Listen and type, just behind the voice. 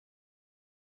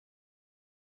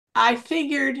I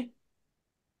figured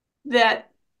that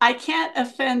I can't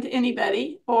offend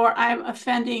anybody or I'm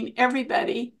offending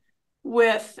everybody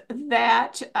with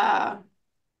that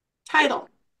title.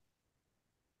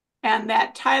 And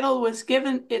that title was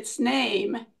given its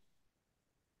name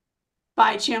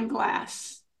by Jim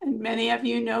Glass. And many of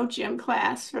you know Jim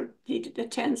Glass. He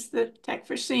attends the Tech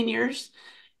for Seniors.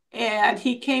 And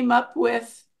he came up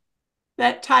with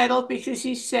that title because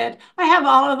he said, I have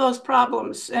all of those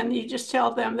problems. And you just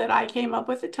tell them that I came up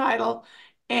with the title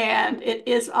and it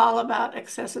is all about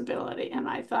accessibility. And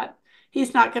I thought,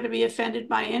 he's not going to be offended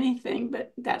by anything,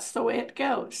 but that's the way it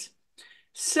goes.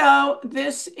 So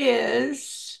this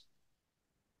is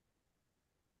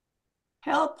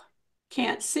help,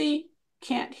 can't see,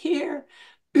 can't hear,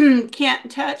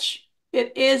 can't touch.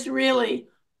 It is really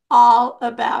all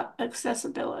about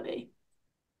accessibility,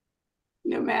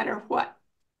 no matter what.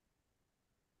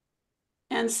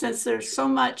 And since there's so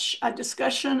much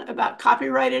discussion about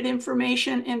copyrighted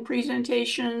information in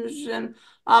presentations, and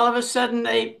all of a sudden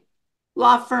a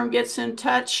law firm gets in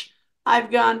touch,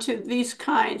 I've gone to these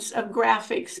kinds of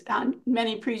graphics on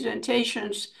many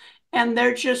presentations, and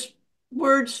they're just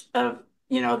words of,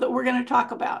 that we're going to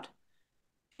talk about.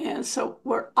 And so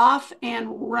we're off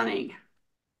and running.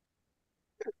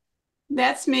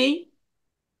 That's me.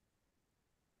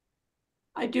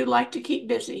 I do like to keep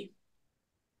busy.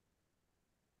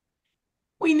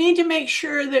 We need to make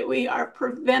sure that we are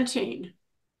preventing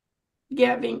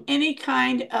giving any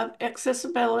kind of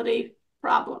accessibility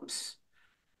problems.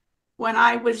 When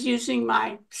I was using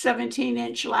my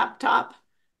 17-inch laptop,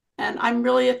 and I'm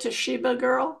really a Toshiba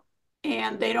girl,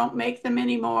 and they don't make them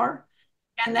anymore,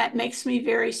 and that makes me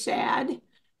very sad.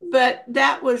 But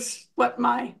that was what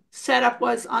my setup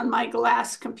was on my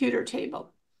glass computer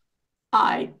table.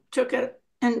 I took it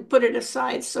and put it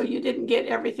aside so you didn't get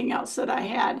everything else that I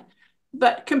had.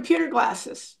 But computer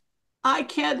glasses, I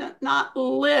cannot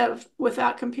live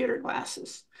without computer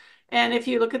glasses. And if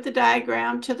you look at the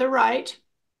diagram to the right,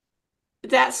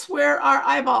 that's where our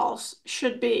eyeballs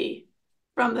should be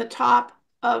from the top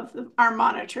of our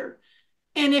monitor.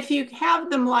 And if you have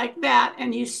them like that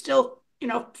and you still,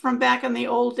 from back in the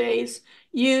old days,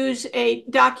 use a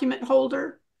document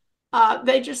holder,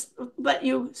 they just let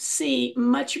you see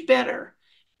much better.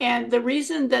 And the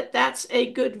reason that that's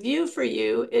a good view for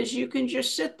you is you can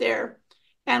just sit there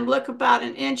and look about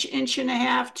an inch, inch and a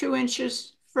half, 2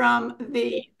 inches from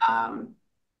the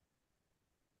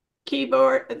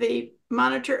keyboard, the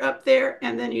monitor up there,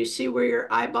 and then you see where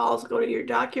your eyeballs go to your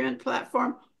document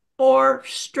platform or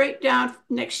straight down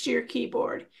next to your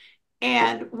keyboard.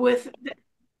 And with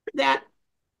that,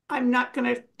 I'm not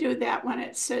going to do that when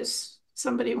it says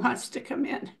somebody wants to come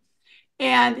in.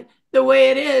 And the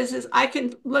way it is I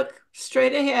can look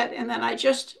straight ahead and then I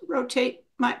just rotate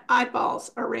my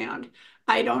eyeballs around.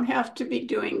 I don't have to be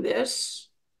doing this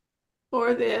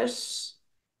or this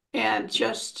and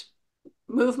just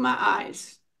move my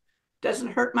eyes.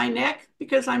 Doesn't hurt my neck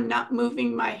because I'm not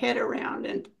moving my head around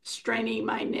and straining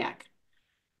my neck.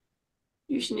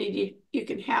 You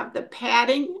can have the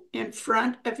padding in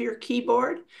front of your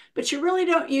keyboard, but you really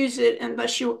don't use it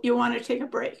unless you want to take a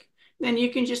break. Then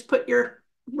you can just put your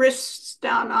wrists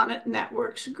down on it and that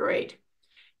works great.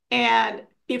 And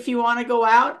if you want to go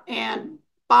out and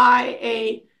buy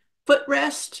a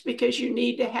footrest because you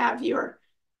need to have your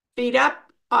feet up,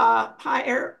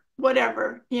 higher,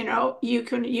 whatever, you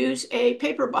can use a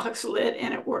paper box lid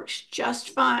and it works just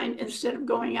fine instead of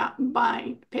going out and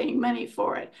paying money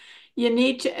for it. You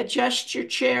need to adjust your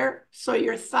chair so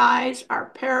your thighs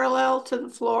are parallel to the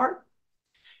floor.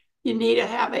 You need to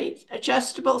have a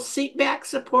adjustable seat back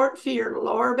support for your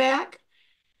lower back.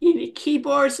 You need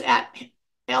keyboards at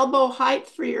elbow height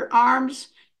for your arms.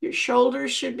 Your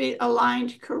shoulders should be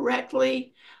aligned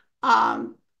correctly.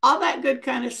 All that good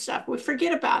kind of stuff. We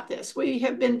forget about this. We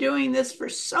have been doing this for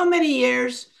so many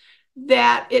years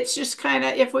that it's just kind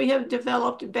of, if we have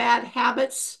developed bad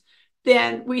habits,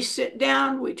 then we sit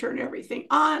down, we turn everything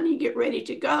on, you get ready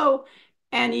to go,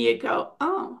 and you go,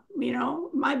 oh,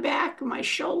 my back, my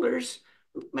shoulders,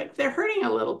 like they're hurting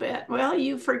a little bit. Well,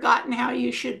 you've forgotten how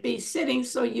you should be sitting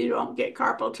so you don't get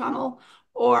carpal tunnel.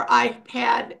 Or I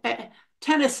had a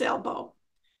tennis elbow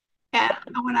and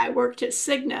when I worked at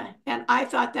Cigna, and I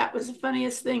thought that was the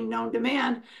funniest thing known to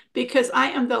man because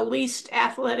I am the least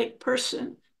athletic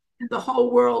person in the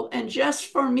whole world. And just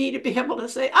for me to be able to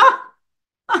say, I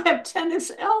have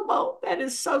tennis elbow, that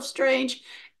is so strange.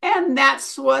 And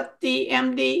that's what the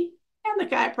MD and the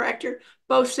chiropractor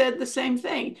both said the same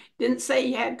thing. Didn't say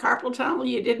you had carpal tunnel,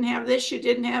 you didn't have this, you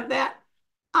didn't have that.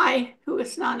 I, who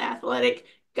is non-athletic,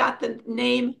 got the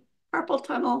name carpal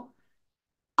tunnel,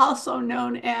 also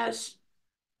known as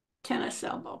tennis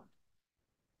elbow.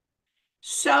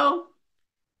 So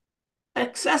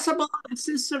accessible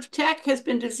assistive tech has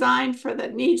been designed for the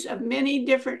needs of many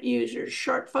different users,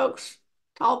 short folks,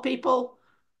 tall people,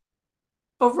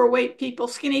 overweight people,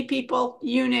 skinny people,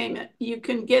 you name it. You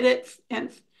can get it,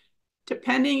 and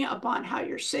depending upon how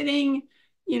you're sitting,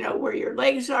 where your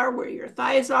legs are, where your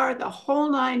thighs are, the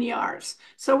whole 9 yards.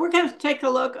 So we're going to take a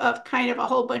look of kind of a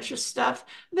whole bunch of stuff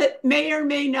that may or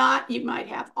may not, you might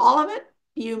have all of it.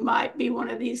 You might be one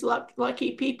of these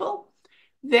lucky people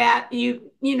that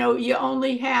you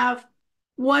only have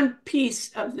one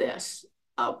piece of this.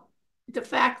 Uh, the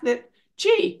fact that,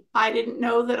 gee, I didn't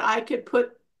know that I could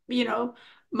put,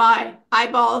 my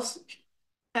eyeballs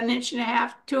an inch and a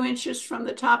half, 2 inches from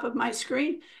the top of my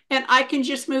screen, and I can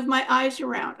just move my eyes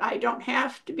around. I don't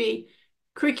have to be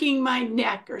creaking my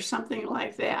neck or something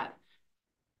like that.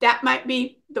 That might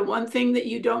be the one thing that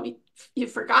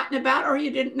you've forgotten about, or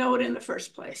you didn't know it in the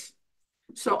first place.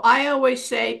 So I always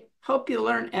say, hope you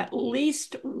learn at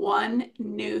least one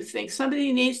new thing.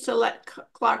 Somebody needs to let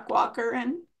Clark Walker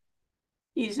in.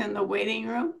 He's in the waiting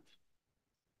room.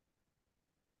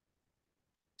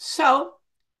 So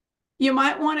you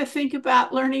might want to think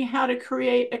about learning how to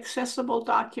create accessible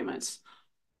documents.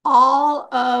 All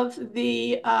of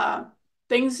the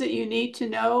things that you need to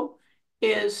know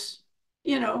is,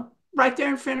 right there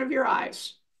in front of your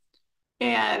eyes.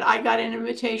 And I got an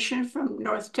invitation from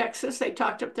North Texas. They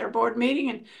talked up their board meeting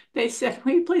and they said,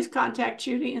 will you please contact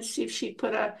Judy and see if she'd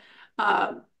put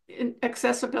an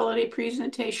accessibility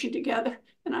presentation together?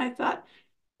 And I thought,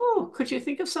 oh, could you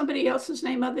think of somebody else's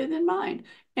name other than mine?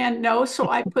 And no, so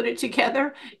I put it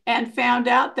together and found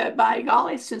out that, by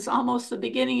golly, since almost the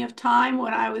beginning of time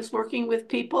when I was working with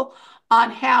people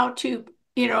on how to,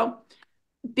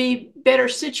 be better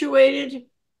situated,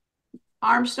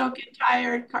 arms don't get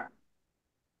tired,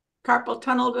 carpal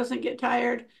tunnel doesn't get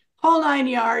tired, whole 9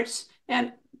 yards.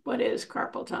 And what is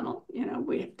carpal tunnel?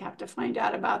 We have to find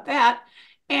out about that.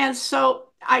 And so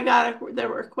I got the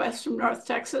request from North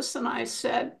Texas, and I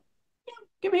said,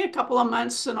 give me a couple of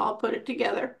months and I'll put it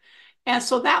together. And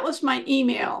so that was my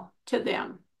email to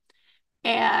them.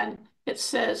 And it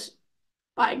says,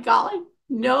 by golly,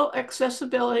 no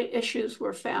accessibility issues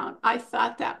were found. I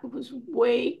thought that was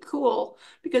way cool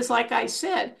because, like I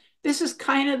said, this is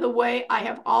kind of the way I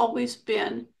have always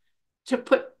been to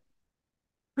put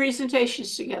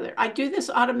presentations together. I do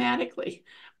this automatically,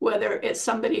 whether it's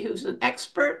somebody who's an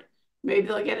expert, maybe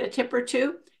they'll get a tip or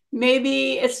two.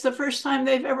 Maybe it's the first time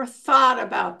they've ever thought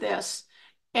about this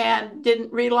and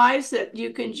didn't realize that you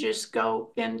can just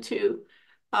go into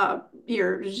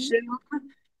your Zoom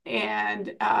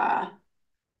and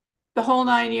the whole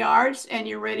 9 yards and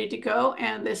you're ready to go.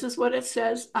 And this is what it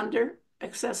says under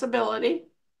accessibility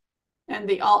and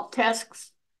the alt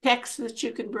text that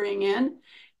you can bring in.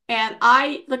 And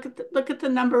I look at the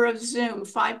number of Zoom,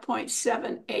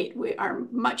 5.78. We are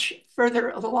much further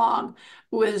along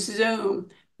with Zoom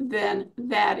than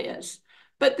that is.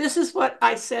 But this is what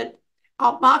I said.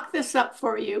 I'll mock this up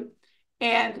for you,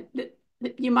 and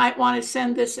you might want to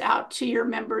send this out to your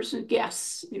members and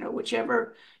guests,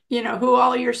 whichever, who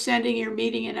all you're sending your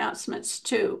meeting announcements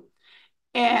to.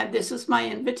 And this is my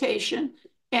invitation.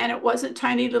 And it wasn't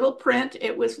tiny little print.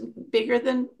 It was bigger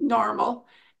than normal.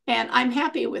 And I'm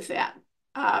happy with that.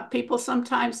 People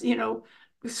sometimes,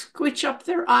 squinch up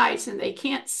their eyes and they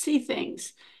can't see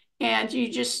things. And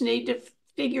you just need to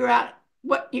figure out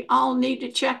what you all need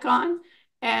to check on.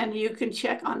 And you can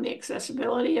check on the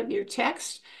accessibility of your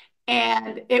text.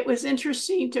 And it was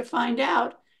interesting to find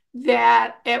out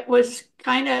that it was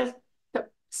kind of the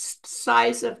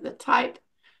size of the type,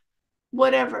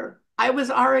 whatever. I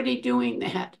was already doing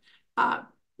that. I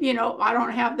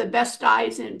don't have the best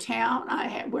eyes in town.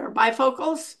 I wear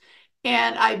bifocals,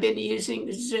 and I've been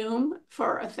using Zoom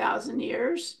for 1,000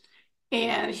 years.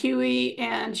 And Huey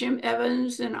and Jim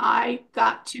Evans and I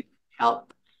got to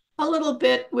help a little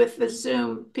bit with the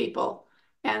Zoom people.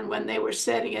 And when they were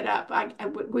setting it up,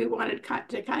 we wanted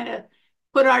to kind of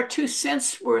put our 2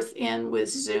 cents worth in with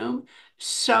Zoom.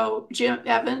 So Jim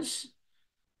Evans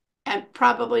and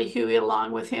probably Huey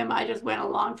along with him. I just went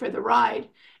along for the ride.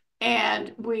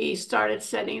 And we started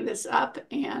setting this up,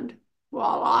 and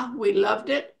voila, we loved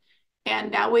it.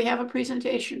 And now we have a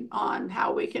presentation on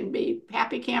how we can be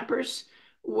happy campers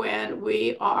when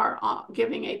we are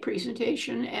giving a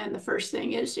presentation. And the first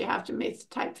thing is you have to make the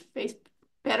typeface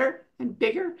better and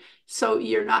bigger. So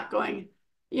you're not going,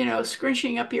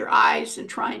 scrunching up your eyes and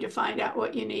trying to find out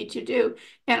what you need to do.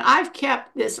 And I've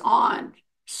kept this on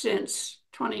since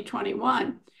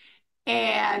 2021.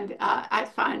 And I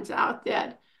find out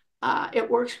that it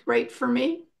works great for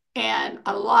me. And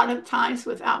a lot of times,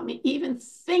 without me even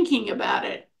thinking about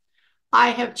it, I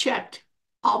have checked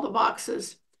all the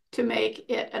boxes to make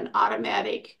it an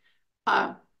automatic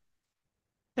uh,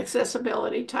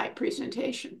 accessibility type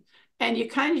presentation. And you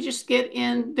kind of just get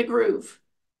in the groove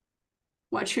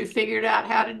once you've figured out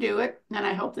how to do it. And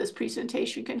I hope this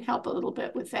presentation can help a little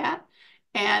bit with that.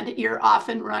 And you're off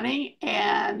and running,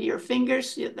 and your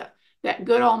fingers, that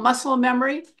good old muscle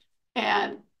memory,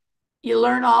 and you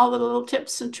learn all the little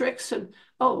tips and tricks. And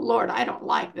oh Lord, I don't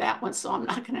like that one, so I'm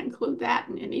not going to include that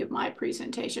in any of my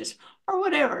presentations or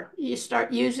whatever. You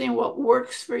start using what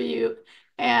works for you,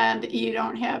 and you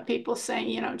don't have people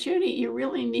saying, Judy, you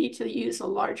really need to use a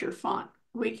larger font.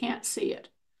 We can't see it.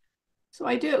 So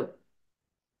I do.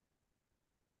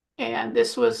 And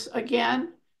this was,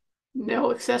 again,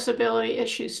 no accessibility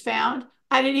issues found.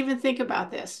 I didn't even think about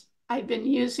this. I'd been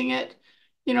using it,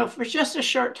 for just a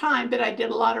short time, but I did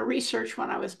a lot of research when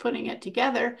I was putting it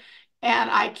together.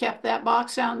 And I kept that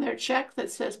box on there checked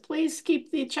that says, please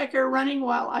keep the checker running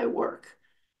while I work.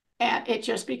 And it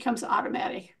just becomes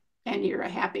automatic. And you're a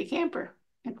happy camper,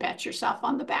 and pat yourself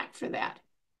on the back for that.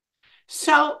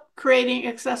 So creating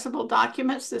accessible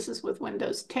documents, this is with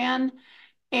Windows 10,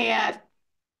 and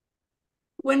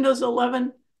Windows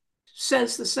 11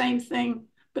 says the same thing,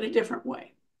 but a different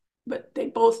way. But they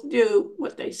both do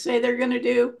what they say they're going to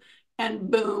do, and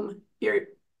boom, you're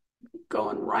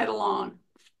going right along.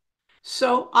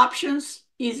 So options,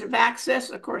 ease of access.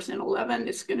 Of course, in 11,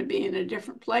 it's going to be in a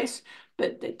different place,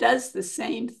 but it does the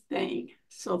same thing.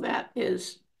 So that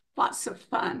is lots of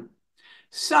fun.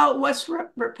 So what's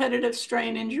repetitive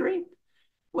strain injury?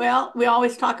 Well, we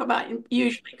always talk about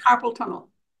usually carpal tunnel.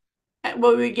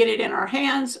 Well, we get it in our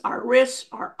hands, our wrists,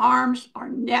 our arms, our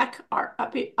neck, our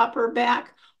upper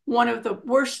back. One of the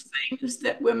worst things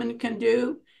that women can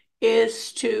do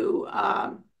is to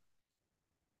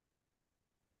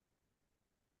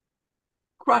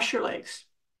cross your legs.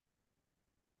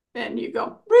 And you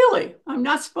go, really? I'm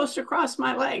not supposed to cross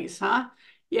my legs, huh?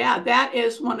 Yeah, that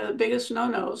is one of the biggest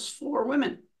no-nos for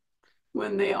women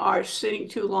when they are sitting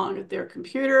too long at their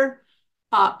computer.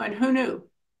 And who knew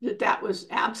that that was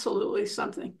absolutely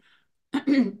something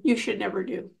you should never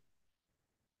do.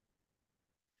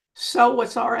 So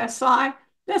what's RSI?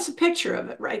 That's a picture of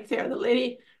it right there. The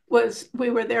lady we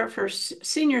were there for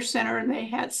senior center, and they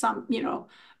had some,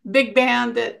 big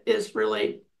band that is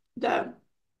really the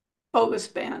bogus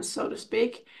band, so to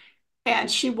speak. And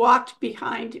she walked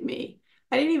behind me.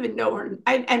 I didn't even know her.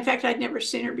 In fact, I'd never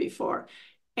seen her before.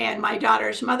 And my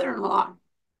daughter's mother-in-law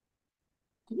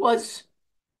was,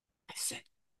 I said,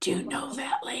 do you know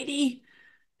that lady?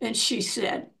 And she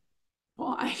said,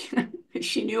 why?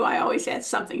 She knew I always had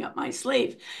something up my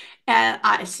sleeve. And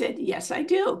I said, yes, I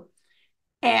do.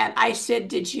 And I said,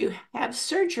 did you have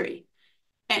surgery?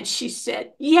 And she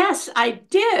said, yes, I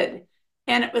did.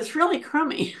 And it was really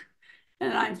crummy.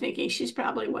 And I'm thinking she's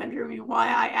probably wondering why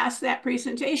I asked that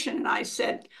presentation. And I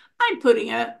said, I'm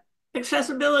putting a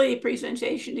accessibility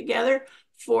presentation together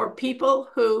for people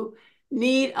who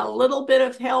need a little bit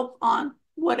of help on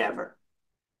whatever.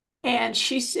 And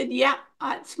she said, yeah,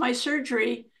 it's my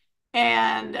surgery.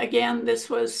 And again, this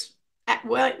was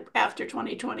well after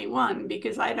 2021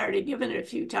 because I'd already given it a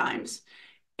few times.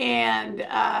 And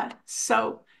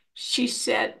so she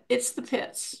said, it's the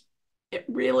pits. It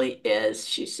really is.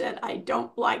 She said, I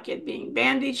don't like it being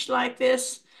bandaged like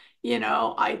this.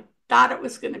 I thought it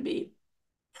was going to be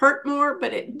hurt more,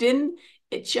 but it didn't.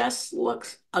 It just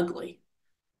looks ugly.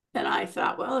 And I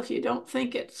thought, well, if you don't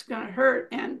think it's going to hurt,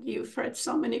 and you've heard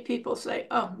so many people say,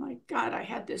 oh my God, I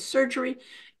had this surgery,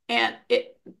 and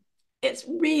it's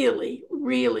really,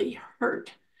 really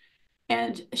hurt.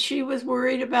 And she was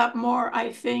worried about more,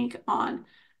 I think, on,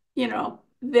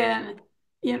 than,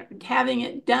 having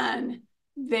it done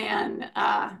than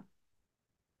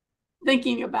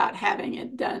thinking about having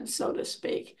it done, so to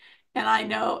speak. And I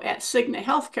know at Cigna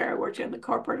Healthcare, I worked in the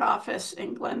corporate office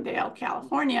in Glendale,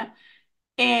 California.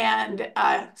 And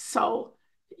so,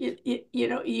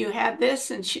 you had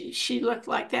this, and she looked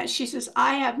like that. She says,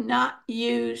 I have not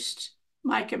used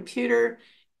my computer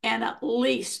in at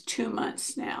least 2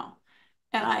 months now.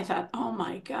 And I thought, oh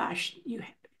my gosh, you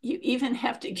even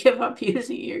have to give up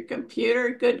using your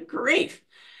computer? Good grief.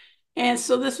 And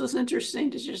so this was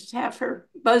interesting to just have her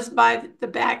buzz by the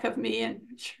back of me and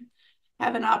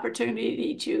have an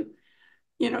opportunity to,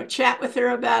 chat with her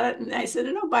about it. And I said,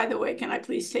 oh, by the way, can I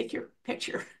please take your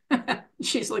picture?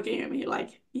 She's looking at me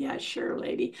like, yeah, sure,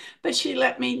 lady. But she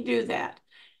let me do that.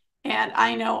 And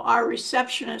I know our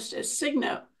receptionist at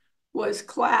Cigna was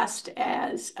classed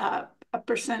as a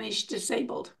percentage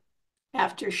disabled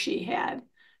after she had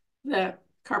the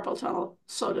carpal tunnel,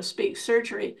 so to speak,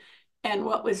 surgery. And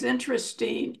what was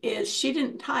interesting is she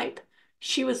didn't type.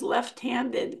 She was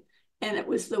left-handed, and it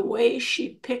was the way she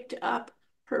picked up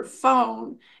her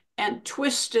phone and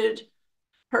twisted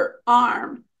her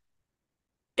arm.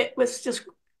 It was just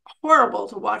horrible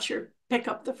to watch her pick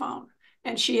up the phone.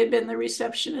 And she had been the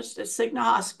receptionist at Cigna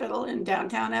Hospital in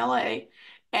downtown LA.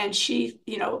 And she,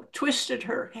 twisted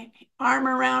her arm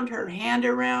around, her hand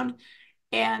around,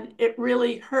 and it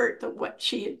really hurt what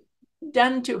she had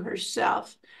done to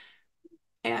herself.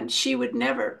 And she would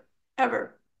never,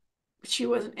 ever, she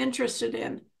wasn't interested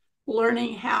in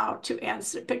learning how to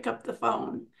pick up the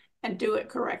phone and do it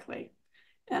correctly.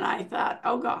 And I thought,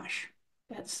 oh gosh,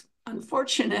 that's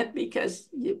unfortunate because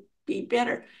you'd be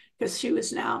better. Because she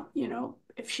was now,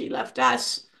 if she left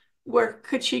us, where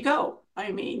could she go?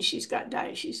 I mean, she's got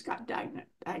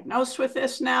diagnosed with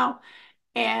this now,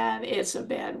 and it's a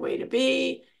bad way to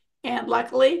be. And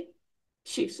luckily,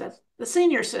 she's at the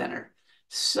senior center.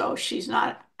 So she's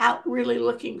not out really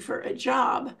looking for a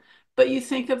job. But you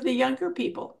think of the younger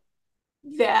people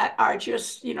that are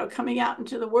just, coming out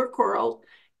into the work world,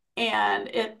 and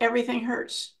everything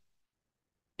hurts.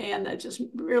 And that just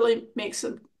really makes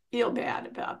them feel bad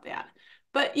about that.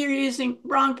 But you're using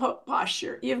wrong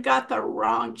posture. You've got the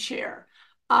wrong chair.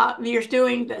 You're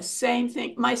doing the same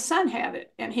thing. My son had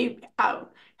it, and he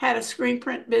had a screen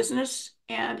print business,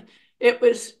 and it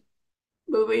was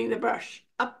moving the brush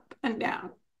up and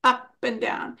down.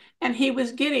 And he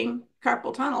was getting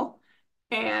carpal tunnel,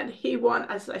 and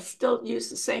as I still use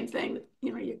the same thing,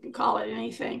 you can call it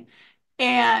anything.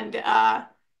 And,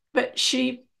 but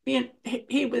he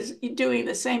was doing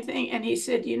the same thing. And he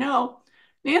said,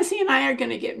 Nancy and I are going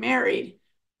to get married.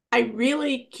 I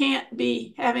really can't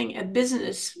be having a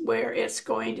business where it's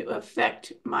going to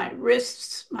affect my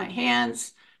wrists, my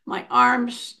hands, my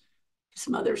arms, his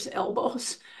mother's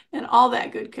elbows, and all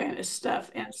that good kind of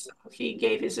stuff. And so he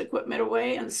gave his equipment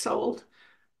away and sold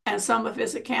and some of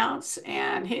his accounts.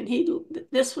 And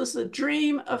this was the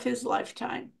dream of his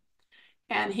lifetime.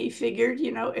 And he figured,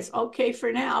 it's okay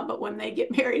for now, but when they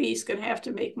get married, he's going to have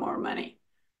to make more money.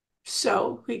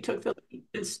 So he took the leap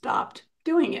and stopped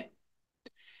doing it.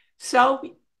 So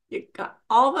you got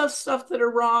all the stuff that are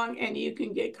wrong, and you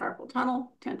can get carpal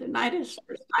tunnel, tendonitis,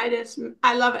 bursitis.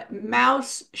 I love it.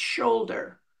 Mouse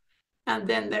shoulder. And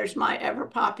then there's my ever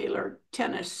popular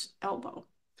tennis elbow.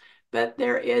 But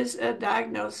there is a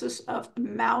diagnosis of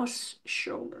mouse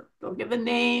shoulder. They'll give a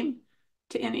name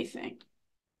to anything.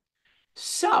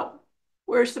 So,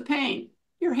 where's the pain?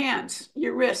 Your hands,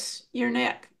 your wrists, your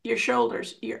neck, your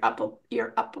shoulders, your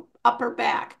upper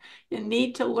back. You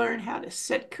need to learn how to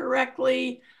sit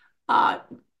correctly. Uh,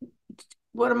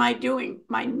 what am I doing?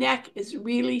 My neck is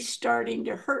really starting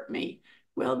to hurt me.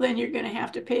 Well, then you're going to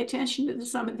have to pay attention to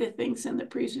some of the things in the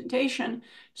presentation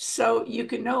so you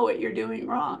can know what you're doing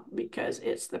wrong, because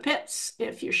it's the pits.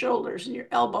 If your shoulders and your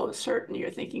elbows hurt and you're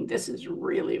thinking, this is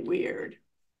really weird.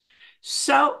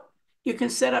 So you can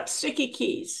set up sticky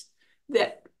keys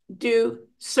that do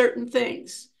certain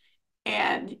things.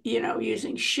 And,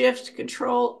 using Shift,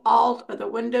 Control, Alt, or the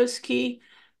Windows key,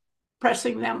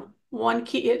 pressing them one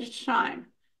key at a time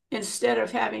instead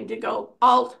of having to go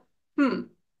Alt,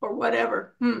 or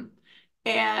whatever,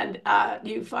 And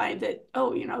you find that,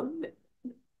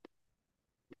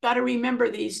 got to remember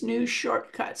these new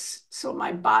shortcuts so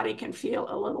my body can feel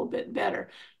a little bit better.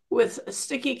 With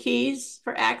sticky keys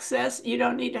for access, you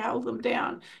don't need to hold them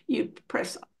down. You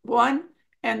press one,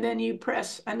 and then you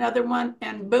press another one,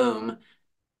 and boom,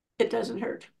 it doesn't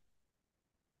hurt.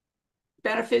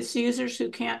 Benefits users who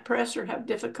can't press or have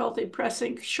difficulty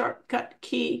pressing shortcut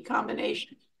key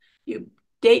combinations. You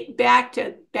date back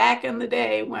in the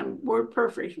day when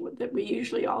WordPerfect that we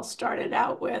usually all started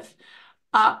out with.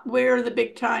 We're the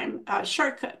big time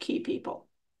shortcut key people,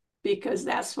 because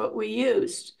that's what we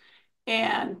used.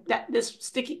 And this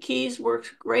sticky keys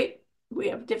works great. We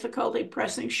have difficulty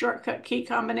pressing shortcut key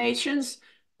combinations,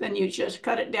 then you just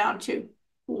cut it down to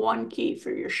one key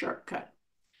for your shortcut.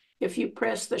 If you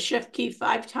press the Shift key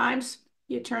 5 times,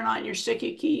 you turn on your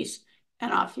sticky keys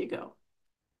and off you go.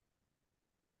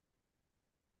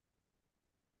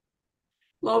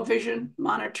 Low vision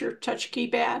monitor touch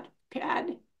keypad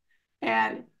pad,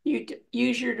 and you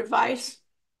use your device.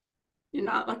 You're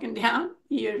not looking down.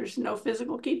 There's no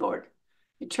physical keyboard.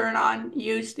 You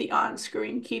use the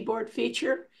on-screen keyboard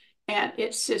feature, and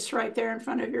it sits right there in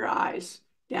front of your eyes,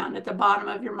 down at the bottom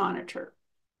of your monitor.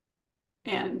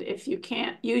 And if you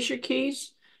can't use your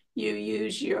keys, you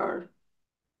use your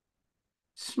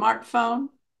smartphone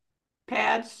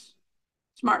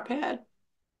smart pad,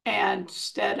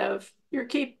 instead of your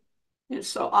key. And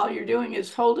so all you're doing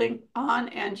is holding on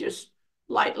and just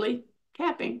lightly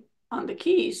tapping on the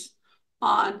keys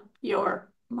on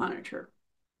your monitor.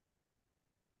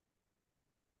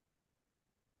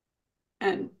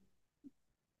 And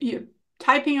you're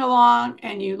typing along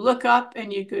and you look up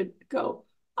and you could go,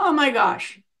 oh my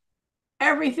gosh,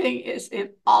 everything is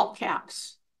in all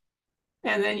caps.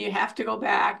 And then you have to go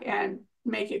back and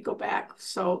make it go back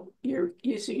so you're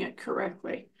using it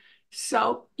correctly.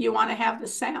 So you want to have the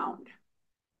sound.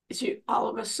 All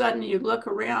of a sudden you look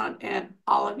around and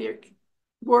all of your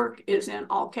work is in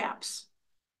all caps.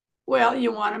 Well,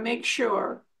 you want to make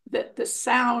sure that the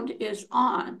sound is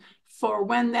on, for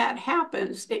when that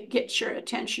happens, it gets your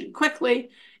attention quickly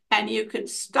and you can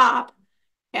stop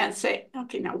and say,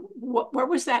 okay, now where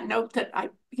was that note that I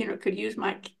could use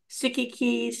my sticky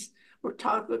keys or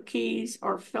toggle keys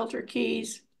or filter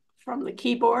keys from the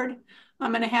keyboard?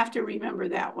 I'm going to have to remember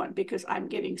that one because I'm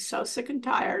getting so sick and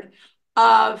tired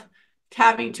of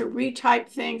having to retype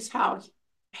things, how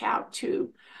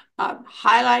to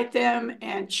highlight them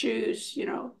and choose,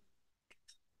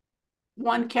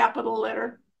 one capital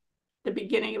letter, the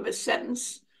beginning of a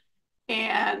sentence,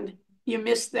 and you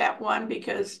missed that one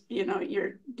because you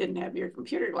didn't have your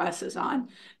computer glasses on,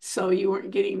 so you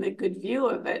weren't getting the good view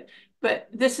of it. But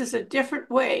this is a different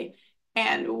way,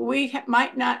 and we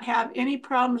might not have any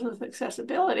problems with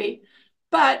accessibility,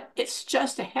 but it's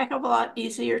just a heck of a lot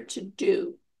easier to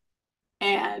do.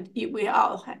 And we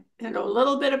all know a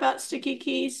little bit about sticky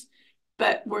keys,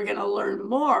 but we're going to learn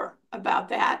more about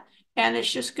that. And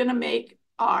it's just going to make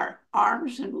our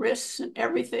arms and wrists and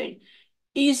everything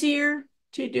easier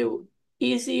to do,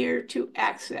 easier to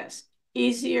access,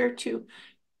 easier to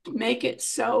make it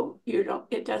so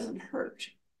it doesn't hurt.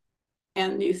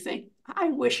 And you think, I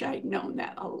wish I'd known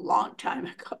that a long time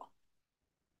ago.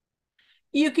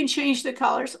 You can change the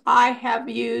colors. I have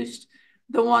used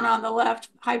the one on the left.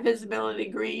 High visibility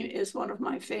green is one of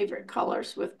my favorite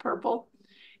colors with purple.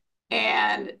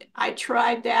 And I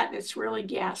tried that, and it's really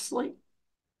ghastly,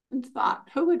 and thought,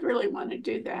 who would really want to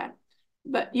do that?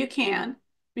 But you can.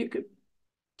 You could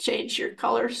change your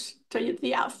colors to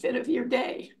the outfit of your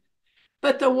day.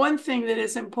 But the one thing that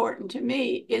is important to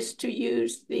me is to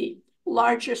use the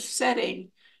largest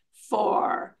setting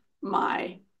for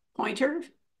my pointer,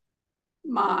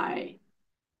 my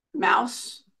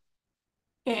mouse,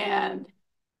 and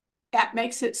that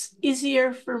makes it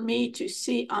easier for me to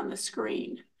see on the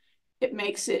screen. It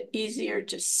makes it easier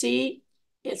to see.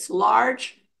 It's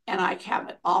large, and I have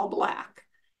it all black.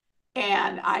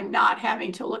 And I'm not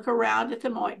having to look around at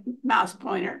the mouse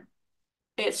pointer.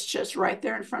 It's just right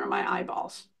there in front of my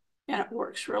eyeballs, and it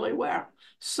works really well.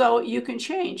 So you can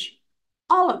change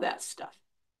all of that stuff.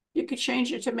 You could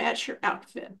change it to match your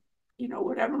outfit,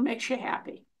 whatever makes you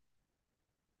happy.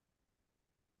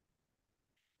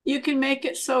 You can make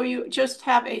it so you just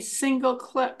have a single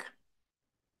click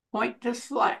point to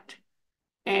select.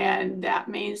 And that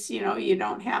means, you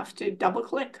don't have to double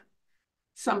click.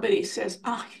 Somebody says,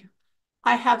 oh,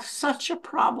 I have such a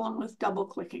problem with double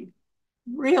clicking.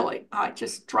 Really, it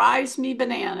just drives me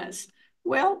bananas.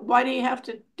 Well, why do you have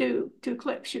to do 2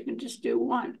 clicks? You can just do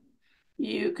 1.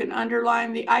 You can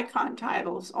underline the icon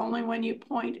titles only when you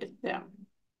point at them.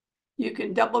 You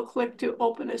can double click to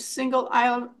open a single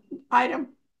item.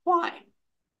 Why?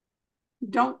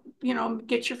 Don't,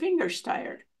 get your fingers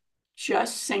tired.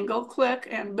 Just single click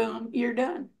and boom, you're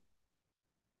done.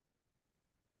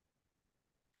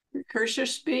 Your cursor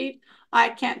speed, I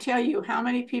can't tell you how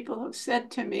many people have said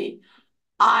to me,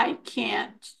 I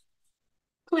can't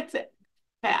click that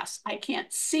fast. I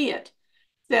can't see it.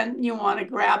 Then you want to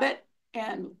grab it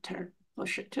and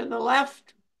push it to the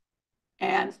left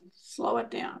and slow it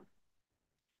down.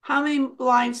 How many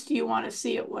lines do you want to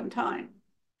see at one time?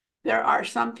 There are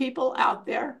some people out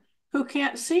there who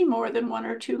can't see more than 1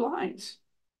 or 2 lines.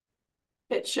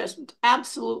 It just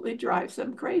absolutely drives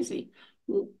them crazy.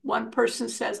 One person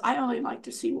says, I only like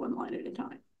to see 1 line at a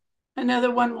time.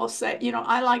 Another one will say,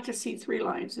 I like to see 3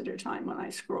 lines at a time when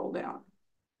I scroll down.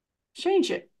 Change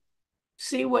it.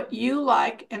 See what you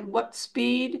like and what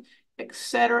speed,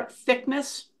 etc.,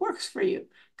 thickness works for you.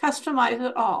 Customize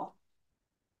it all.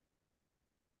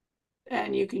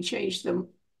 And you can change the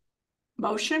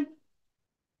motion,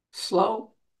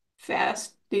 slow,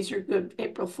 fast. These are good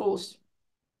April Fool's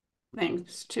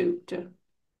things to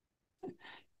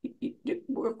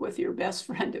work with your best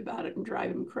friend about it and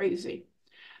drive him crazy.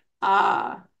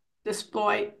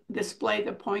 Display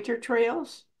the pointer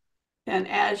trails. And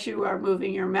as you are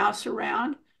moving your mouse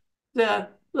around, the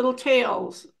little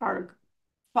tails are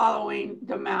following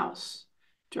the mouse.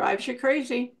 Drives you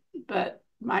crazy, but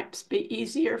might be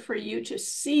easier for you to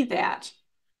see that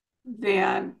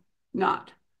than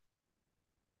not.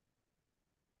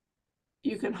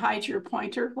 You can hide your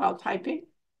pointer while typing.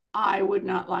 I would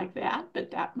not like that,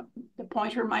 but the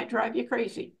pointer might drive you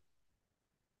crazy.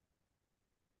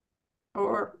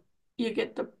 Or you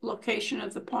get the location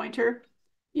of the pointer,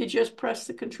 you just press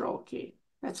the control key.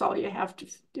 That's all you have to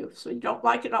do. So you don't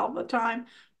like it all the time,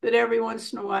 but every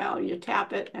once in a while you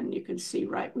tap it and you can see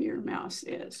right where your mouse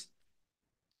is.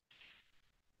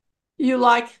 You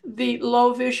like the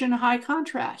low vision, high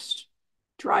contrast.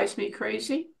 Drives me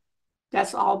crazy.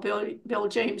 That's all Bill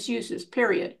James uses,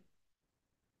 period.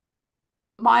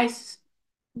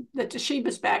 The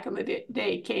Toshiba's back in the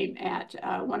day came at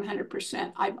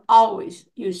 100%. I've always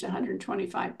used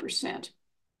 125%.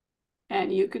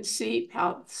 And you can see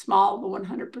how small the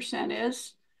 100%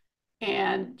 is.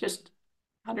 And just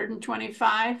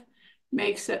 125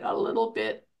 makes it a little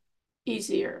bit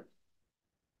easier.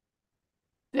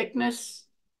 Thickness,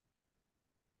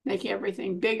 making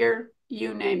everything bigger,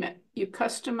 you name it. You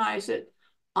customize it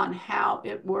on how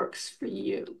it works for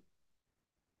you.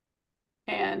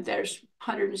 And there's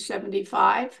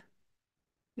 175.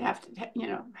 You have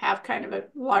to, have kind of a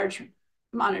large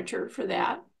monitor for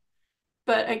that.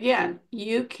 But again,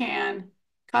 you can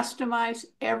customize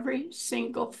every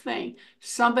single thing.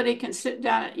 Somebody can sit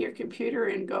down at your computer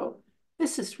and go,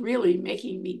 this is really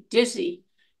making me dizzy.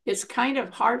 It's kind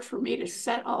of hard for me to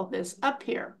set all this up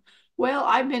here. Well,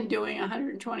 I've been doing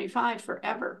 125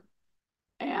 forever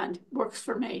and works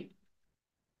for me.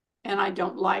 And I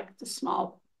don't like the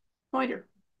small pointer.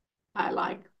 I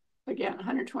like, again,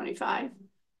 125,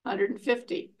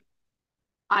 150.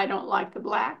 I don't like the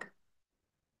black.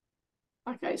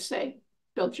 Like I say,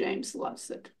 Bill James loves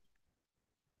it.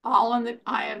 All in the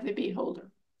eye of the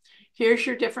beholder. Here's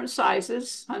your different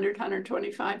sizes, 100,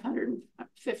 125,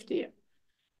 150.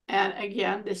 And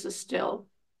again, this is still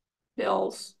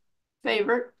Bill's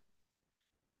favorite.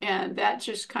 And that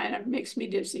just kind of makes me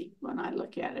dizzy when I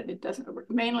look at it. It doesn't work.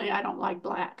 Mainly, I don't like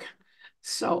black.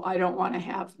 So I don't want to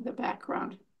have the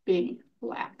background being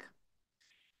black.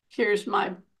 Here's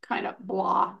my kind of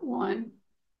blah one.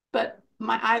 But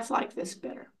my eyes like this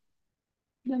better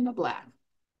than the black.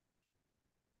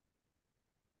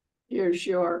 Here's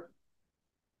your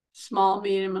small,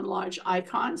 medium, and large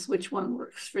icons. Which one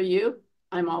works for you?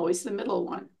 I'm always the middle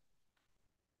one.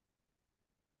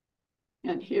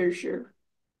 And here's your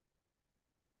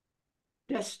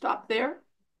desktop there.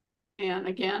 And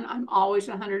again, I'm always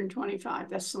 125.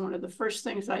 That's one of the first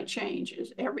things I change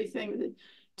is everything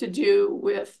to do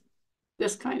with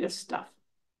this kind of stuff.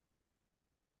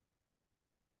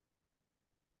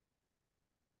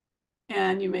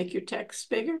 And you make your text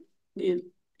bigger.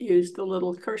 You use the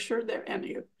little cursor there and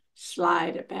you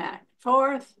slide it back and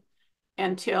forth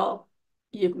until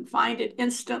you can find it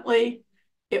instantly.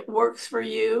 It works for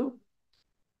you.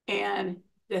 And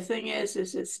the thing is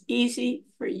it's easy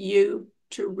for you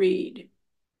to read.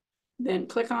 Then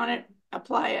click on it,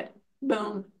 apply it,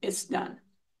 boom, it's done.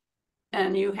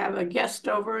 And you have a guest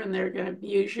over and they're going to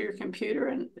use your computer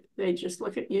and they just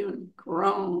look at you and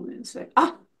groan and say,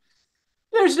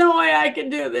 there's no way I can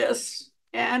do this.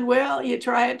 And well, you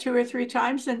try it 2 or 3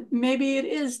 times and maybe it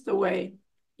is the way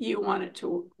you want it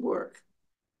to work.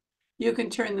 You can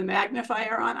turn the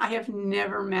magnifier on. I have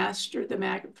never mastered the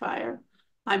magnifier.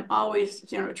 I'm always,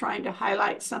 trying to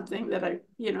highlight something that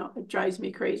it drives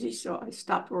me crazy. So I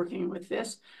stopped working with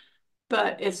this,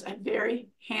 but it's a very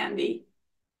handy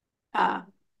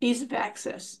ease of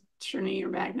access. Turning your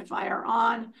magnifier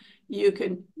on, you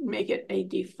can make it a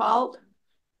default.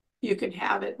 You can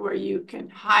have it where you can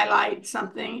highlight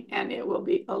something and it will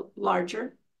be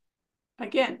larger.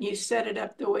 Again, you set it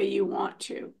up the way you want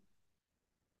to.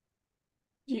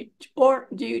 Or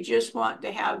do you just want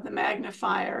to have the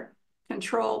magnifier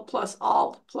Control plus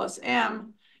Alt plus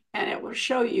M and it will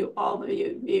show you all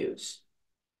the views?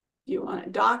 Do you want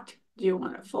it docked? Do you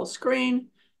want it full screen?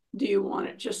 Do you want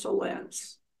it just a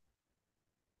lens?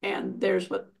 And there's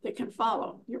what they can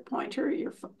follow: your pointer,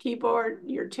 your keyboard,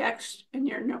 your text, and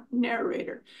your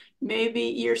narrator. Maybe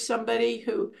you're somebody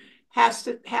who has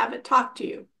to have it talk to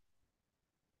you.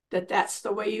 That's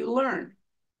the way you learn.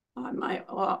 My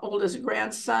oldest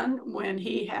grandson, when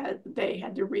they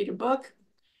had to read a book,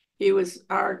 he was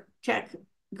our tech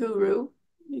guru.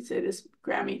 He said his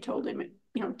Grammy told him,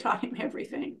 taught him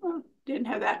everything. Well, didn't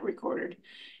have that recorded.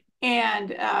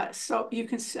 And so you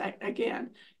can say,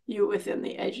 again, you within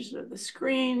the edges of the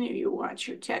screen, you want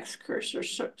your text cursor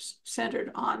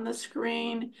centered on the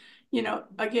screen.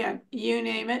 Again, you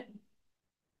name it,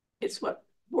 it's what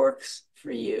works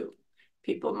for you.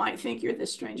 People might think you're the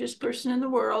strangest person in the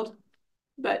world,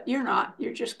 but you're not.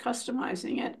 You're just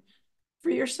customizing it for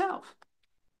yourself.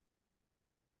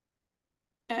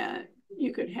 And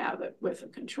you could have it with a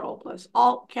control plus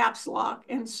alt caps lock,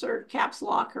 insert caps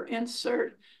lock or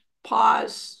insert,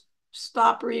 pause,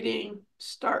 stop reading,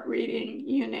 start reading,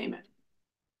 you name it.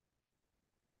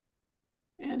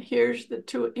 And here's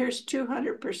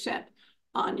 200%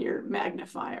 on your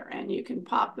magnifier. And you can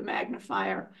pop the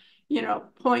magnifier,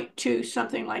 point to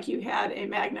something like you had a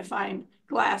magnifying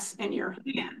glass in your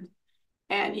hand.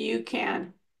 And you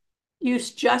can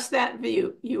use just that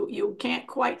view. You can't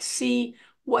quite see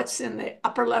what's in the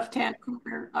upper left-hand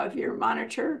corner of your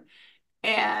monitor.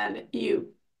 And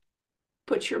you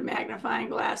put your magnifying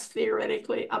glass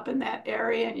theoretically up in that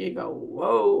area and you go,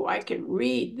 whoa, I can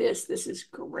read this. This is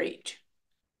great.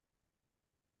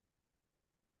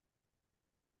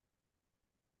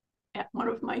 At one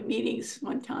of my meetings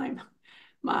one time,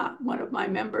 one of my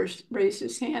members raised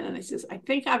his hand and he says, I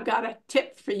think I've got a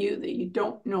tip for you that you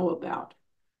don't know about.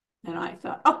 And I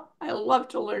thought, oh, I love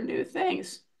to learn new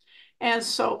things. And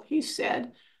so he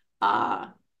said,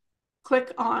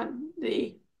 click on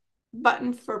the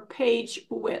button for page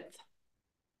width,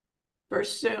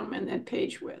 first zoom and then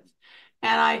page width.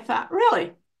 And I thought,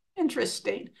 really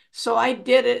interesting. So I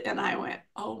did it and I went,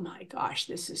 oh my gosh,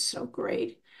 this is so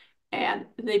great. And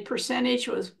the percentage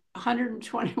was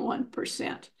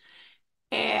 121%.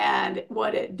 And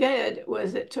what it did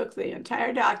was it took the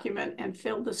entire document and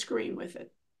filled the screen with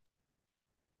it.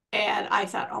 And I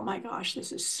thought, oh my gosh,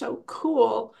 this is so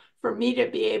cool for me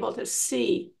to be able to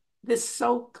see this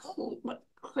so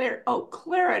clear. Oh,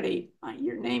 clarity.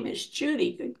 Your name is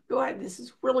Judy. Good God, this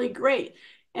is really great.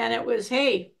 And it was,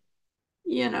 hey,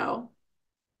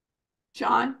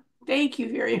 John, thank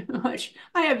you very much.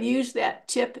 I have used that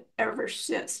tip ever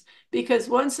since because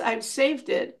once I've saved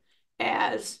it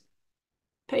as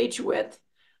page width,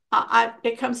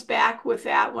 it comes back with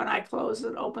that when I close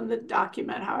and open the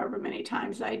document, however many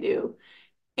times I do.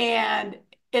 And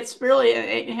it's really an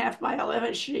 8.5 by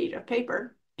 11 sheet of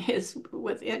paper is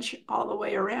with inch all the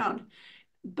way around.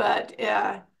 But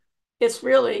it's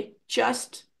really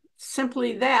just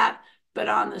simply that. But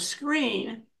on the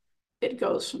screen, it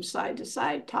goes from side to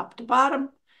side, top to bottom.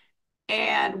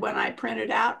 And when I print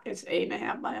it out, it's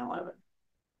 8.5 by 11.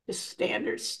 Just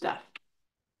standard stuff.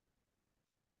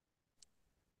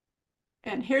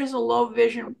 And here's a low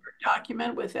vision Word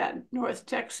document with that North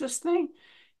Texas thing.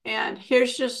 And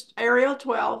here's just Arial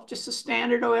 12, just a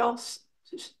standard oil,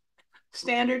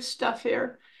 standard stuff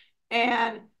here.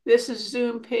 And this is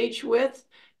zoom page width.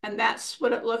 And that's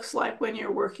what it looks like when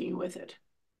you're working with it.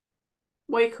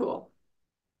 Way cool.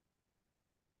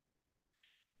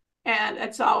 And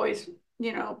it's always,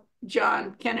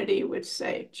 John Kennedy would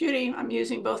say, Judy, I'm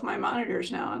using both my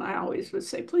monitors now. And I always would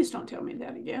say, please don't tell me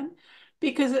that again.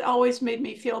 Because it always made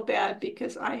me feel bad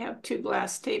because I have two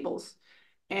glass tables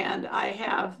and I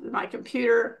have my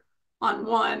computer on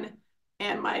one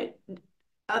and my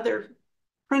other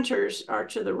printers are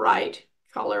to the right,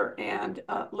 color and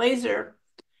laser.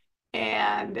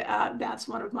 And that's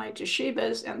one of my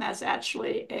Toshibas, and that's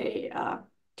actually a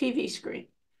TV screen.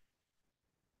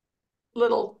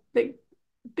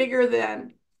 Bigger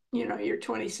than, your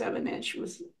 27-inch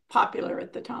was popular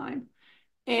at the time.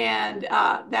 And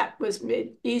that was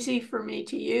made easy for me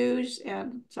to use.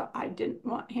 And so I didn't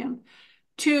want him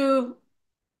to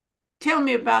tell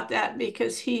me about that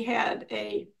because he had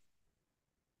a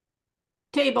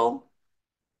table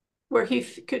where he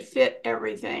could fit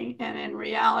everything. And in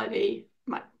reality,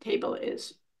 my table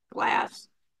is glass.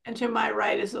 And to my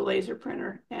right is a laser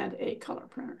printer and a color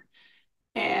printer.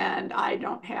 And I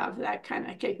don't have that kind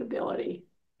of capability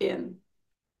in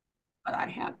what I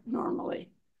have normally.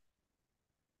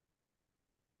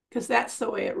 Because that's the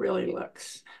way it really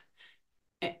looks.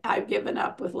 I've given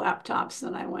up with laptops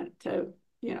and I went to,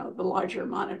 the larger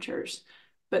monitors.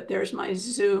 But there's my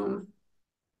Zoom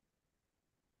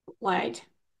light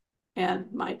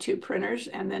and my two printers.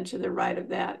 And then to the right of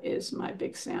that is my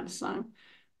big Samsung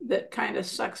that kind of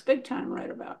sucks big time right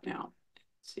about now.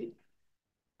 See,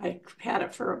 I had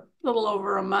it for a little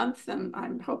over a month and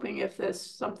I'm hoping if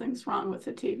something's wrong with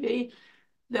the TV,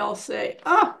 they'll say,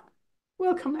 oh,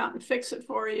 we'll come out and fix it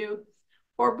for you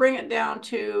or bring it down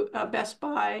to Best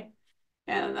Buy.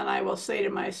 And then I will say to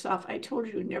myself, I told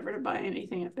you never to buy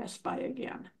anything at Best Buy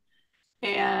again.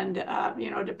 And,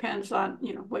 depends on,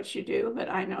 what you do. But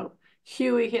I know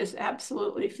Huey has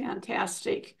absolutely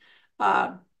fantastic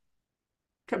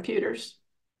computers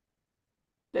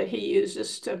that he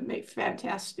uses to make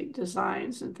fantastic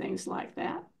designs and things like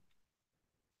that.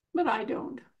 But I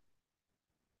don't.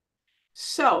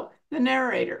 So the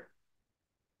narrator,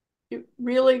 you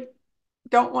really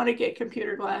don't want to get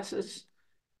computer glasses.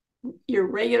 Your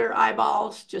regular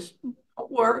eyeballs just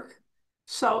don't work.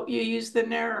 So you use the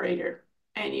narrator.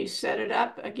 and you set it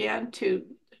up again to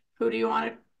who do you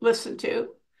want to listen to?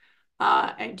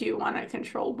 And do you want it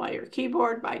controlled by your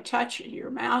keyboard, by touch, your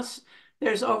mouse?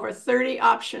 There's over 30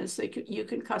 options that you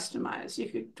can customize. You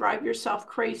could drive yourself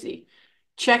crazy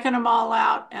checking them all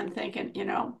out and thinking,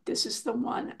 this is the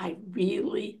one I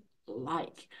really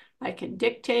like. I can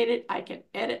dictate it. I can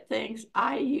edit things.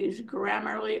 I use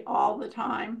Grammarly all the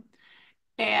time.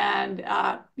 And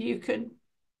you can,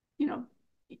 you know,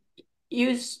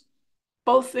 use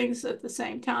both things at the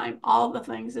same time, all the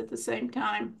things at the same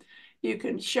time. You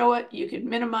can show it, you can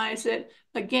minimize it.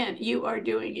 Again, you are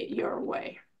doing it your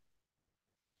way.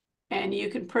 And you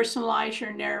can personalize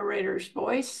your narrator's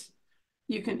voice.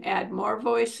 You can add more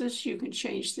voices. You can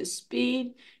change the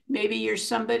speed. Maybe you're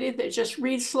somebody that just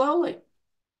reads slowly.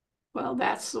 Well,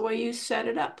 that's the way you set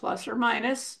it up, plus or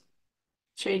minus.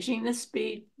 Changing the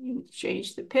speed, you can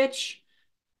change the pitch,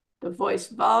 the voice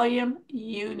volume,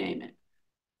 you name it.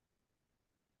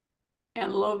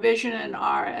 And low vision and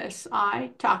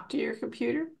RSI, talk to your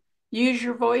computer. Use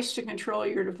your voice to control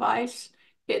your device,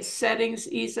 its settings,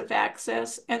 ease of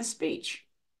access, and speech.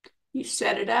 You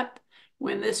set it up.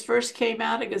 When this first came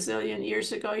out a gazillion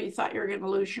years ago, you thought you were going to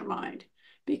lose your mind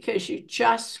because you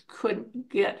just couldn't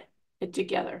get it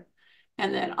together.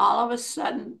 And then all of a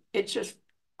sudden, it just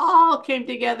all came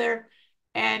together,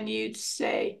 and you'd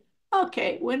say,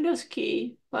 okay, Windows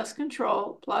key plus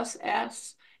Control plus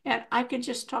S, and I could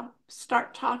just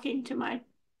start talking to my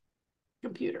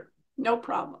computer. No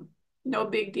problem. No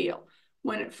big deal.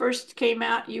 When it first came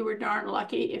out, you were darn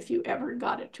lucky if you ever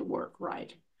got it to work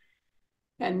right.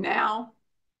 And now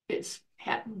it's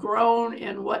grown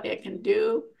in what it can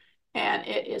do, and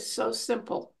it is so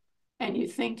simple. And you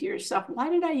think to yourself, why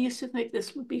did I used to think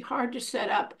this would be hard to set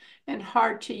up and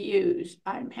hard to use?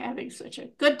 I'm having such a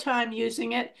good time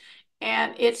using it,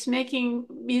 and it's making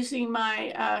using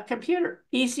my computer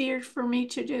easier for me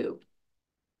to do.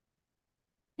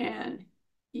 And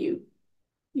you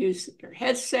use your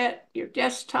headset, your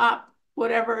desktop,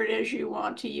 whatever it is you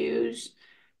want to use.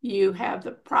 You have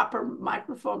the proper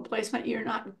microphone placement. You're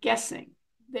not guessing.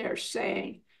 They're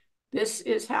saying, this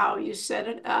is how you set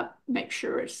it up. Make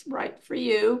sure it's right for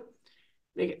you.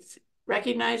 It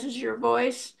recognizes your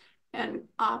voice, and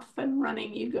off and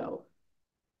running you go.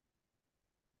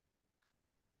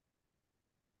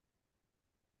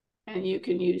 And you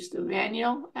can use the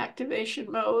manual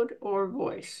activation mode or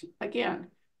voice. Again,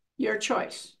 your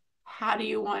choice. How do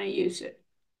you want to use it?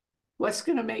 What's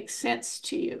going to make sense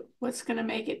to you? What's going to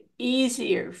make it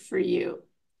easier for you?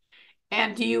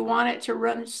 And do you want it to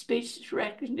run speech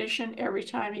recognition every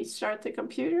time you start the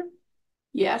computer?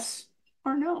 Yes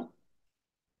or no?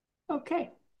 Okay,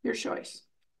 your choice.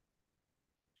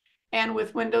 And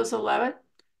with Windows 11,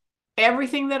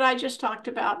 everything that I just talked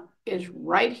about is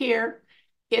right here.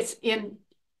 It's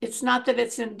not that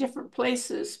it's in different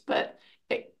places, but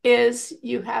it is,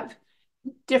 you have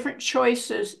different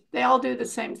choices. They all do the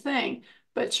same thing,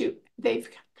 but they've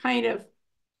kind of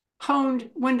honed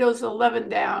Windows 11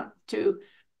 down to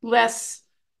less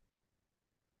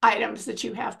items that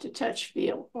you have to touch,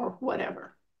 feel, or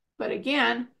whatever. But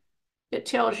again, it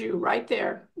tells you right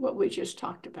there what we just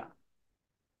talked about.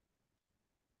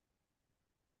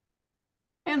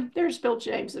 And there's Bill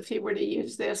James. If he were to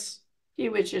use this, he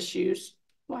would just use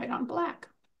white on black.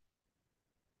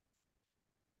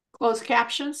 Closed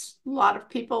captions. A lot of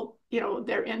people,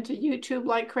 they're into YouTube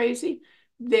like crazy.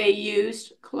 They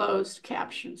use closed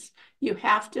captions. You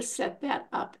have to set that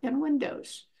up in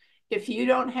Windows. If you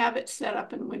don't have it set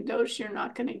up in Windows, you're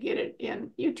not going to get it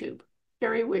in YouTube.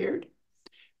 Very weird.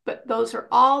 But those are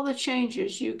all the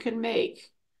changes you can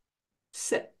make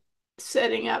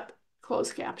setting up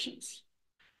closed captions.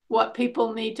 What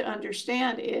people need to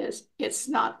understand is it's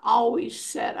not always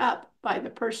set up by the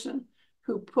person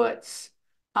who puts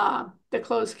the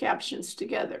closed captions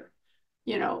together.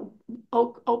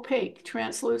 Opaque,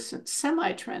 translucent,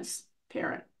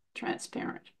 semi-transparent,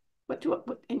 transparent.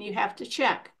 And you have to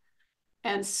check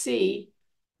and see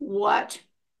what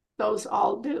those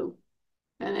all do.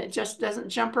 And it just doesn't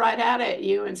jump right out at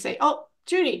you and say, oh,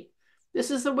 Judy,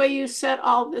 this is the way you set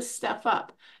all this stuff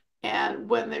up. And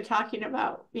when they're talking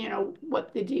about,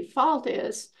 what the default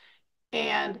is,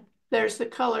 and there's the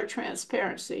color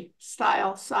transparency,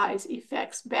 style, size,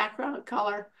 effects, background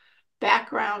color,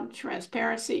 background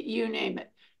transparency, you name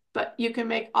it. But you can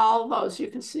make all those. You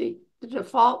can see the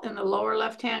default in the lower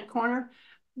left-hand corner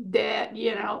that,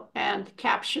 and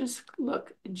captions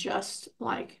look just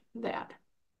like that.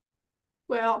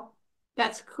 Well,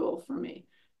 that's cool for me.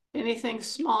 Anything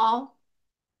small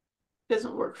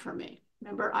doesn't work for me.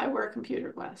 Remember, I wear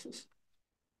computer glasses.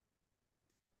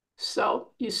 So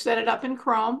you set it up in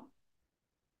Chrome.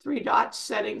 three dots,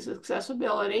 settings,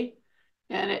 accessibility,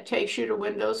 and it takes you to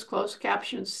Windows closed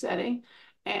caption setting.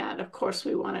 And of course,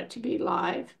 we want it to be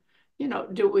live. You know,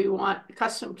 do we want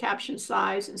custom caption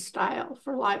size and style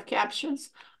for live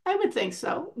captions? I would think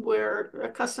so. We're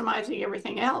customizing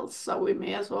everything else, so we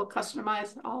may as well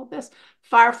customize all of this.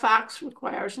 Firefox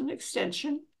requires an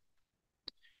extension.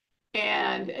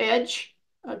 And Edge,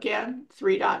 again,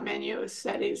 three dot menu,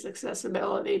 settings,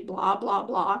 accessibility, blah, blah,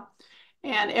 blah.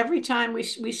 And every time we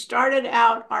started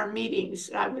out our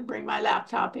meetings, I would bring my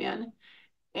laptop in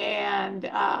and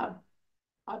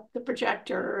the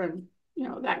projector and, you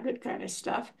know, that good kind of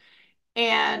stuff,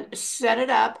 and set it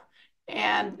up.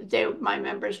 And my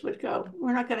members would go,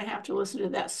 we're not going to have to listen to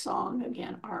that song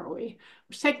again, are we?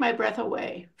 Which take my breath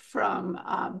away from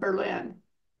Berlin.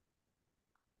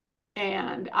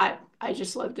 And I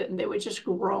just loved it. And they would just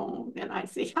groan. And I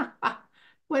think,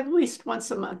 well, at least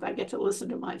once a month, I get to listen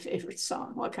to my favorite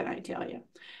song. What can I tell you?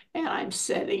 And I'm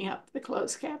setting up the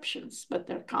closed captions. But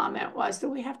their comment was, do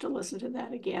we have to listen to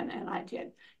that again? And I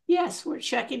did. Yes, we're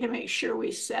checking to make sure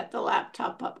we set the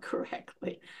laptop up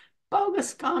correctly.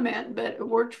 Bogus comment, but it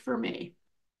worked for me.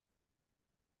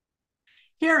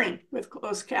 Hearing with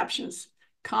closed captions.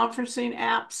 Conferencing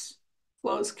apps,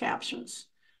 closed captions.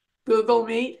 Google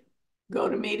Meet,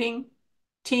 GoToMeeting,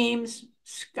 Teams,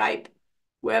 Skype,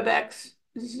 WebEx,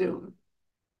 Zoom.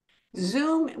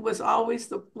 Zoom was always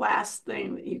the last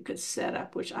thing that you could set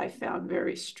up, which I found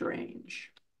very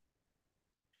strange.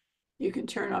 You can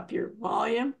turn up your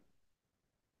volume,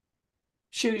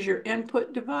 choose your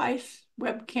input device,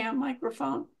 webcam,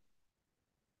 microphone,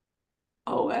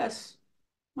 OS,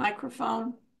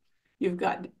 microphone. You've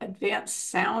got advanced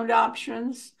sound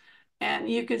options. And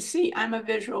you can see I'm a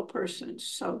visual person.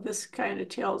 So this kind of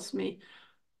tells me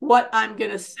what I'm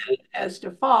going to set as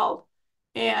default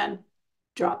and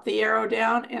drop the arrow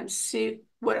down and see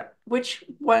which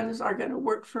ones are going to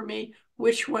work for me,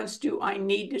 which ones do I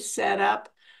need to set up,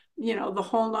 you know, the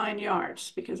whole 9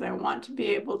 yards, because I want to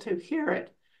be able to hear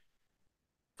it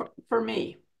for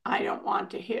me. I don't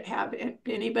want to have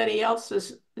anybody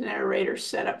else's narrator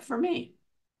set up for me.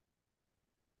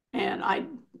 And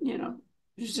you know,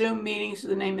 Zoom meetings is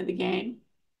the name of the game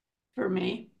for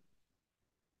me.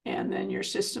 And then your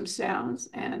system sounds,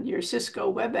 and your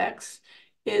Cisco WebEx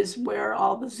is where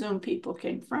all the Zoom people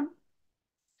came from.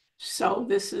 So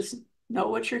this is know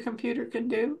what your computer can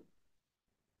do,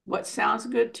 what sounds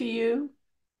good to you,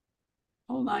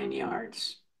 whole 9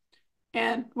 yards.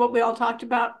 And what we all talked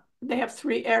about, they have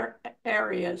three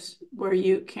areas where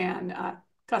you can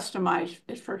customize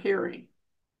it for hearing.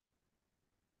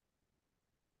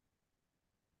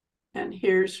 And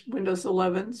here's Windows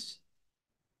 11's,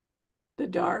 the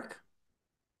dark,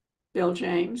 Bill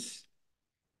James.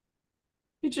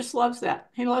 He just loves that.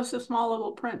 He loves the small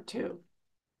little print too.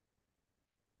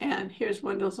 And here's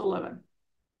Windows 11.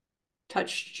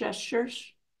 Touch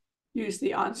gestures, use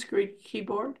the on-screen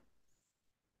keyboard.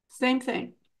 Same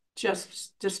thing,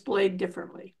 just displayed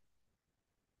differently.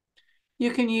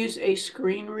 You can use a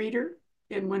screen reader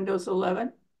in Windows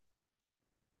 11.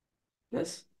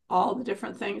 That's all the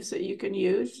different things that you can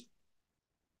use.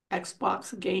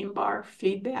 Xbox Game Bar,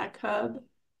 Feedback Hub,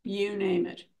 you name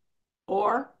it.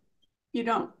 Or you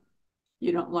don't.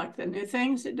 You don't like the new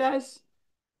things it does?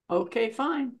 Okay,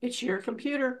 fine. It's your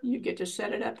computer. You get to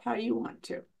set it up how you want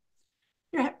to.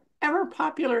 Your ever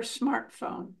popular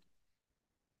smartphone.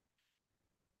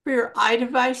 For your eye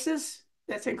devices,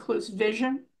 that includes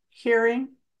vision, hearing,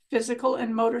 physical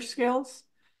and motor skills.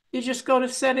 You just go to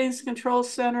Settings, Control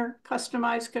Center,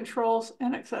 Customize Controls,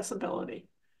 and Accessibility.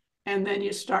 And then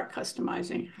you start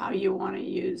customizing how you want to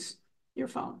use your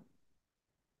phone.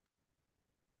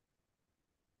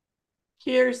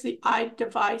 Here's the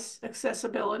iDevice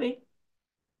accessibility.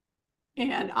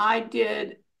 And I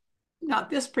did, not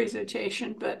this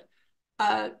presentation, but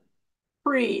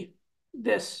pre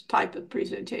this type of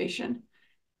presentation.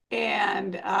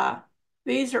 And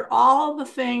these are all the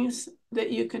things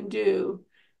that you can do.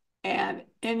 And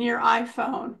in your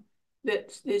iPhone,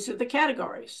 these are the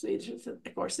categories. These are,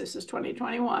 of course, this is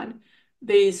 2021.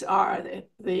 These are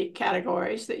the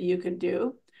categories that you can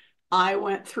do. I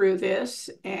went through this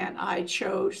and I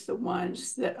chose the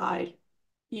ones that I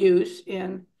use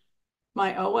in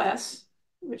my OS,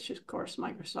 which is, of course,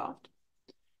 Microsoft.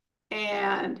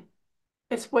 And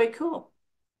it's way cool.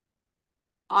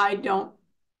 I don't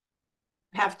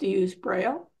have to use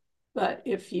Braille, but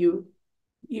if you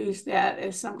use that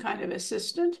as some kind of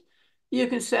assistant, you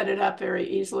can set it up very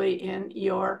easily in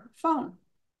your phone.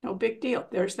 No big deal.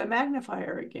 There's the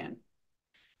magnifier again.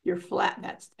 Your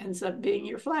that ends up being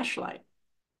your flashlight.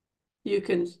 You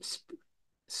can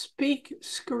speak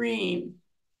screen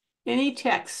Any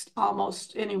text,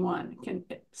 almost anyone can,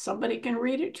 somebody can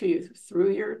read it to you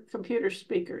through your computer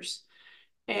speakers.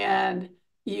 And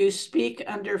you speak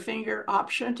under finger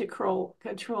option to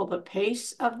control the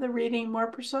pace of the reading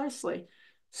more precisely.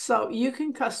 So you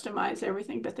can customize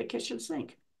everything but the kitchen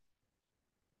sink.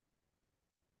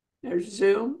 There's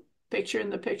zoom, picture in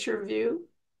the picture view,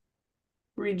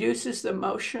 reduces the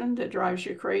motion that drives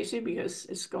you crazy because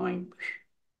it's going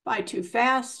by too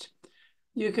fast.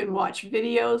 You can watch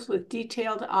videos with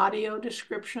detailed audio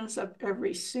descriptions of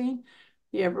every scene.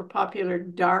 The ever popular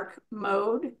dark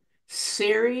mode.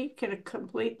 Siri can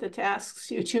complete the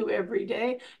tasks you do every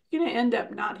day. You're going to end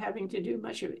up not having to do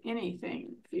much of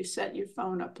anything if you set your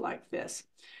phone up like this.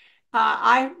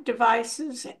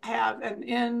 iDevices have an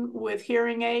in with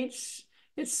hearing aids.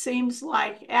 It seems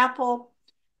like Apple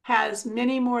has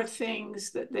many more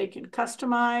things that they can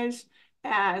customize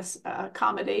as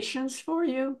accommodations for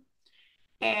you,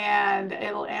 and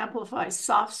it'll amplify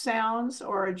soft sounds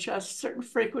or adjust certain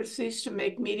frequencies to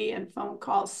make media and phone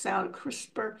calls sound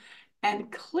crisper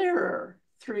and clearer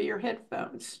through your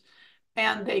headphones.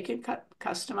 And they can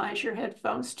customize your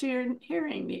headphones to your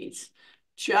hearing needs,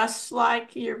 just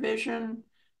like your vision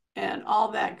and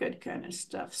all that good kind of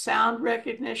stuff. Sound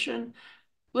recognition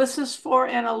listens for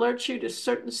and alerts you to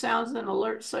certain sounds and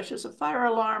alerts such as a fire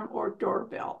alarm or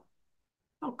doorbell.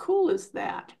 How cool is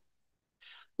that?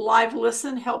 Live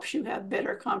listen helps you have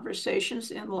better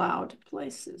conversations in loud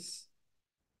places.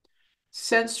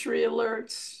 Sensory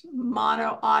alerts,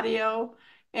 mono audio,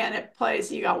 and it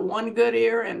plays, you got one good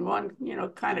ear and one,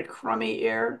 kind of crummy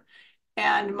ear.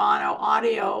 And mono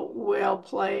audio will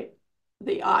play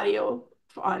the audio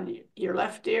on your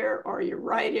left ear or your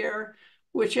right ear,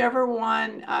 whichever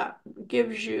one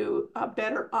gives you a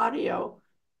better audio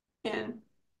in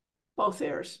both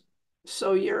ears.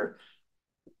 So your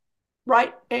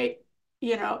right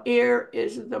ear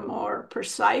is the more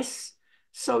precise,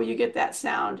 so you get that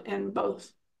sound in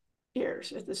both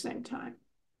ears at the same time.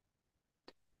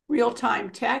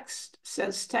 Real-time text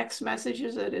sends text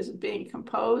messages that is being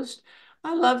composed.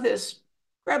 I love this.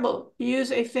 Scribble,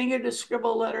 use a finger to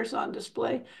scribble letters on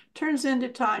display, turns into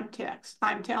time text.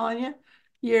 I'm telling you,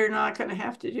 you're not going to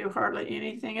have to do hardly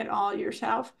anything at all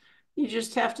yourself. You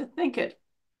just have to think it,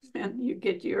 and you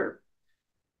get your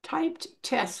typed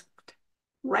text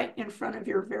right in front of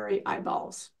your very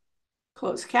eyeballs.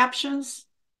 Closed captions,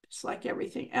 just like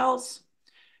everything else.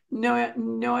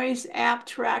 Noise app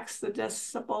tracks the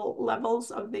decibel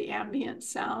levels of the ambient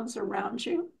sounds around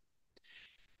you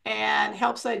and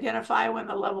helps identify when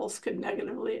the levels could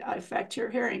negatively affect your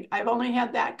hearing. I've only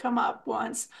had that come up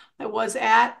once. I was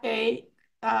at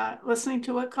listening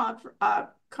to a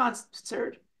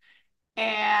concert,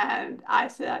 and I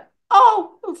said,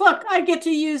 oh, look, I get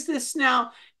to use this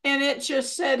now. And it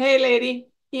just said, hey, lady,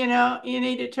 you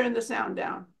need to turn the sound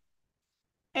down.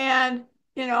 And,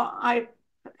 I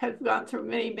have gone through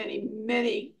many, many,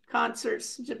 many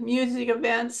concerts, music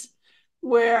events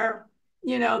where,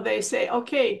 they say,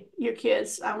 okay, you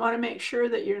kids, I want to make sure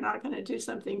that you're not going to do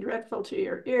something dreadful to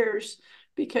your ears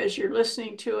because you're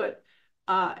listening to it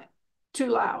too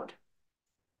loud.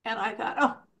 And I thought,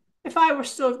 oh, if I were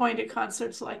still going to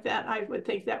concerts like that, I would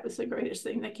think that was the greatest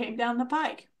thing that came down the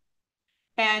pike.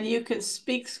 And you can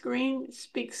speak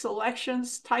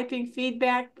selections, typing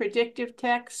feedback, predictive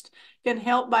text can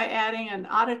help by adding an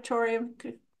auditory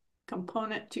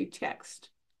component to text.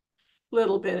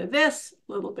 Little bit of this,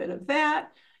 little bit of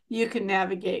that. You can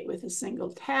navigate with a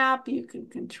single tap. You can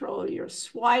control your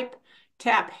swipe.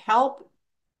 Tap help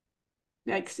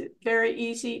makes it very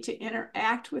easy to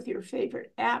interact with your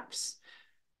favorite apps.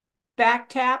 Back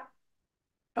tap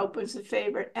opens a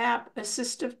favorite app.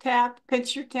 Assistive tap,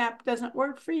 pincher tap doesn't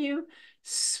work for you.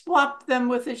 Swap them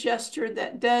with a gesture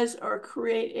that does, or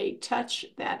create a touch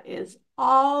that is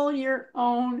all your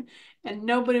own, and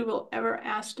nobody will ever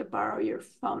ask to borrow your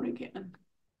phone again.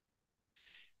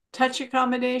 Touch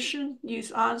accommodation,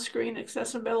 use on-screen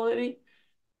accessibility.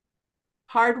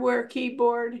 Hardware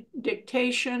keyboard,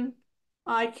 dictation.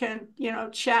 I can,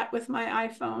 chat with my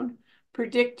iPhone.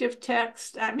 Predictive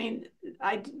text. I mean,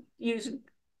 I use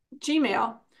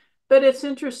Gmail, but it's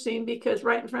interesting because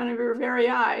right in front of your very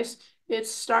eyes, it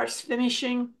starts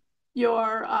finishing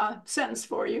your sentence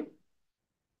for you.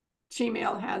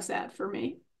 Gmail has that for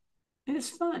me, and it's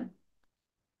fun.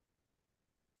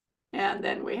 And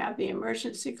then we have the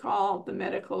emergency call, the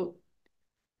medical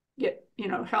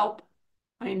help.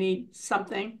 I need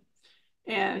something.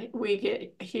 And we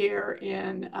get here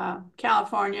in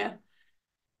California,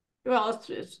 well,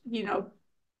 it's no,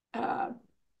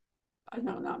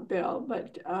 not Bill,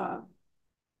 but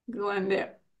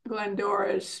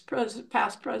Glendora's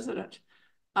past president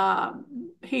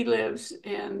He lives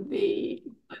in the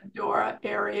Dora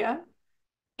area,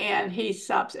 and he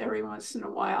stops every once in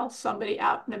a while, somebody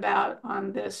out and about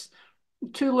on this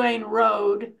two-lane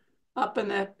road up in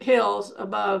the hills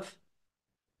above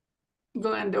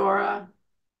Glendora,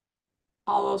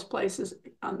 all those places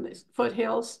on the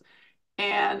foothills.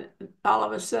 And all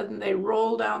of a sudden they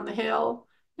roll down the hill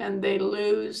and they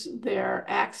lose their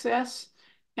access,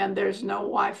 and there's no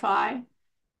Wi-Fi,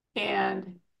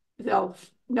 and they'll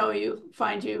know you,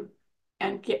 find you,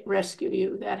 and rescue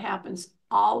you. That happens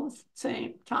all the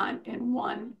same time in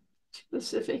one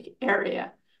specific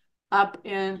area up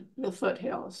in the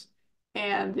foothills.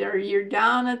 And there you're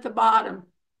down at the bottom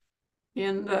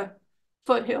in the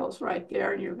foothills right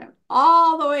there, and you're going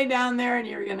all the way down there, and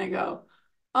you're going to go,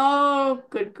 oh,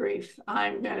 good grief,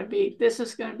 this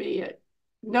is going to be it.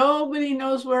 Nobody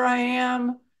knows where I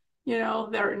am.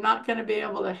 They're not going to be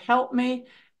able to help me.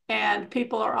 And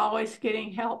people are always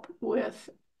getting help with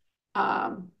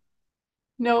no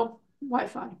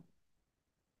Wi-Fi.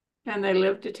 And they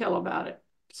live to tell about it.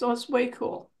 So it's way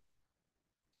cool.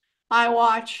 I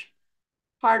watch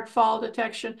hard fall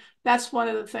detection. That's one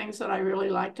of the things that I really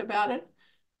liked about it,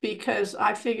 because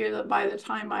I figured that by the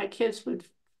time my kids would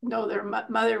know their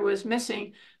mother was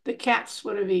missing, the cats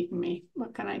would have eaten me.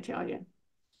 What can I tell you?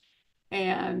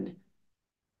 And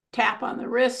tap on the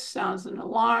wrist sounds an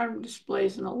alarm,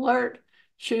 displays an alert,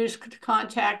 choose to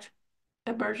contact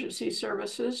emergency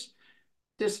services,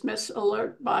 dismiss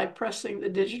alert by pressing the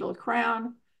digital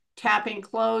crown, tapping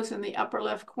close in the upper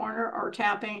left corner, or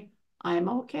tapping I'm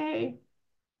okay.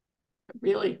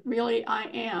 Really, really, I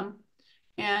am.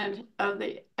 And of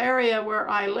the area where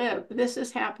I live, this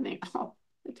is happening all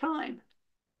the time.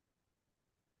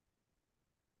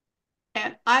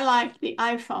 And I like the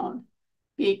iPhone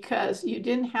because you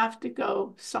didn't have to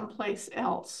go someplace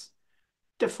else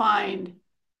to find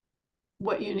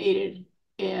what you needed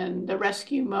in the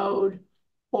rescue mode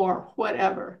or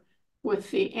whatever. With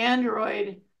the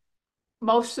Android,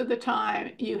 most of the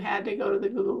time you had to go to the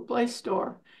Google Play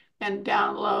Store and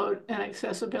download an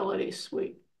accessibility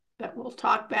suite that will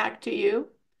talk back to you.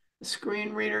 The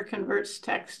screen reader converts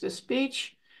text to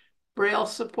speech, Braille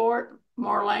support,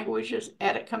 more languages,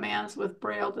 edit commands with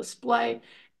Braille display,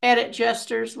 edit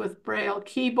gestures with Braille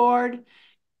keyboard.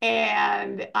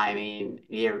 And I mean,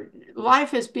 your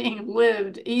life is being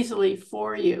lived easily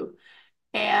for you.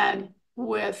 And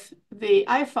with the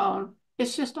iPhone,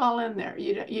 it's just all in there.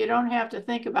 You don't have to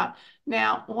think about,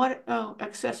 now, what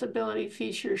accessibility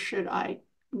features should I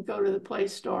go to the Play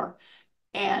Store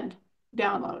and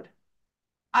download?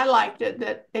 I liked it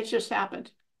that it just happened,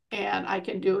 and I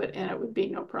can do it, and it would be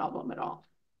no problem at all.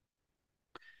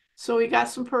 So we got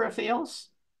some peripherals.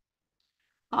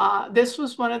 This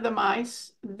was one of the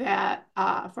mice that,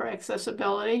 for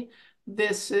accessibility,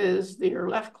 this is their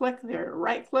left click, their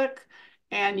right click,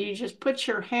 and you just put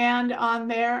your hand on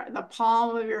there, the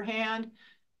palm of your hand,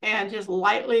 and just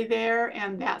lightly there,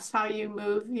 and that's how you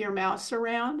move your mouse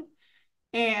around.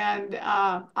 And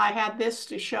I had this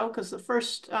to show because the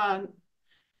first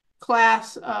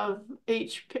class of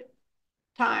each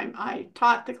time I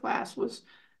taught the class was,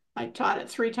 I taught it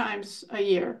 3 times a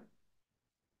year,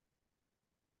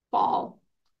 fall,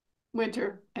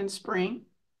 winter, and spring.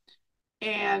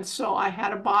 And so I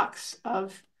had a box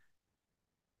of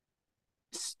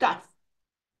stuff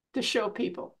to show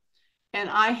people. And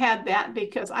I had that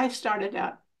because I started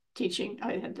out teaching.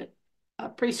 I had the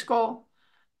preschool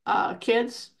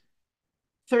kids,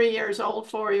 3 years old,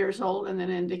 4 years old, and then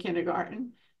into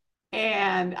kindergarten.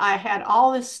 And I had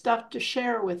all this stuff to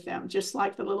share with them, just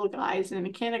like the little guys in the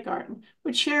kindergarten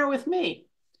would share with me.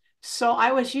 So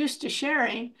I was used to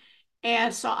sharing.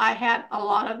 And so I had a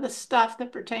lot of the stuff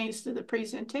that pertains to the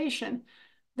presentation.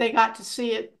 They got to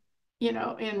see it,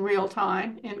 in real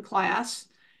time in class,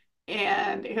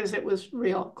 and because it was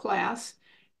real class.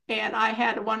 And I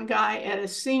had one guy at a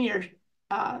senior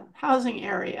housing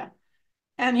area,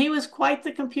 and he was quite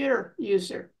the computer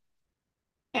user.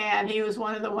 And he was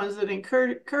one of the ones that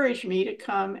encouraged me to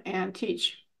come and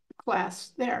teach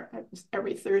class there.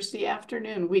 Every Thursday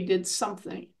afternoon, we did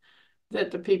something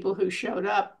that the people who showed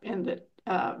up in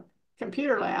the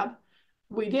computer lab,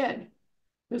 we did.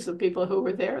 Because the people who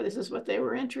were there, this is what they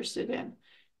were interested in.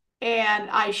 And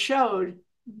I showed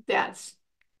that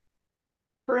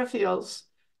peripherals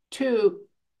to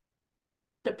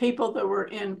the people that were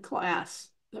in class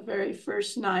the very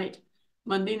first night,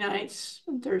 Monday nights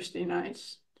and Thursday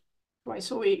nights,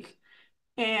 twice a week.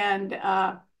 And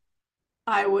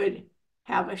I would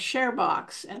have a share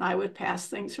box and I would pass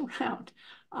things around.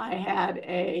 I had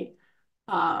a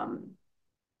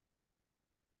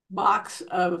box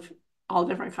of all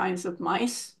different kinds of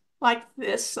mice like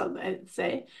this, so they'd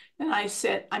say. And I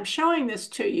said, I'm showing this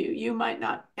to you. You might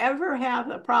not ever have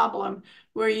a problem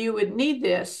where you would need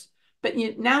this, but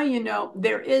now you know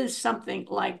there is something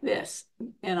like this.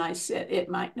 And I said, it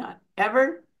might not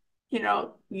ever,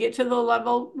 get to the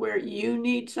level where you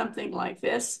need something like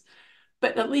this,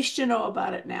 but at least you know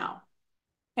about it now.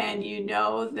 And you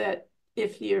know that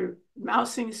if your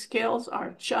mousing skills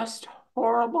are just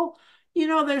horrible,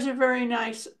 there's a very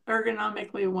nice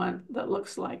ergonomically one that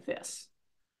looks like this,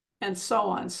 and so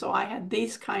on. So I had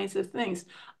these kinds of things.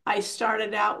 I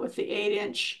started out with the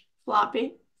 8-inch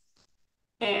floppy,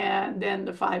 and then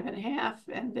the 5.5,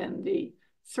 and then the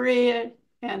 3,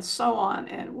 and so on.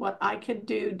 And what I could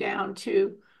do down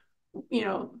to, you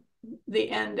know, the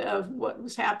end of what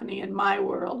was happening in my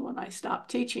world when I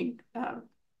stopped teaching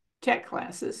tech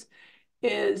classes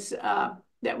is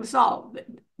that was all.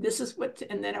 This is what,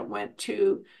 and then it went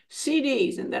to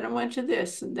CDs, and then it went to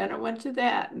this, and then it went to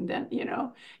that, and then,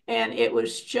 and it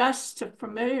was just to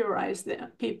familiarize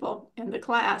the people in the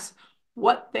class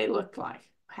what they looked like,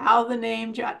 how the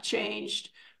name got changed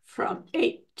from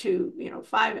 8 to,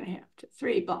 5.5 to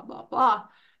 3, blah, blah, blah.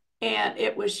 And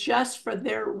it was just for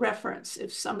their reference.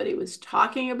 If somebody was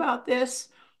talking about this,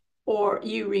 or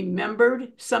you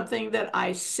remembered something that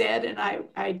I said, and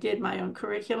I did my own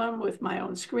curriculum with my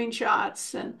own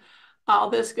screenshots and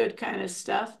all this good kind of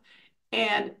stuff,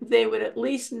 and they would at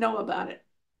least know about it,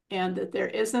 and that there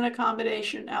is an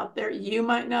accommodation out there. You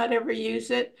might not ever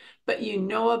use it, but you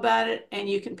know about it, and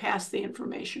you can pass the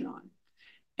information on.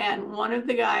 And one of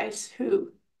the guys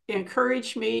who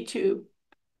encouraged me to,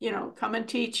 come and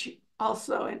teach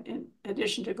also in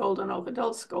addition to Golden Oak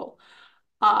Adult School,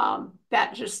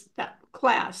 that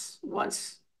class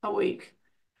once a week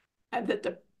that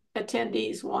the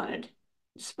attendees wanted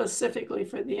specifically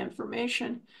for the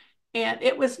information. And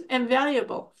it was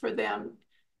invaluable for them.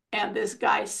 And this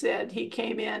guy said he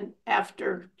came in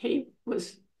after he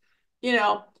was,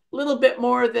 a little bit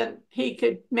more than he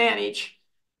could manage.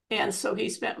 And so he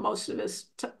spent most of his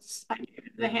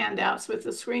the handouts with the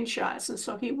screenshots. And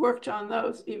so he worked on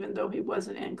those even though he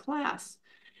wasn't in class.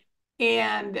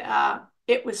 And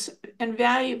it was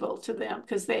invaluable to them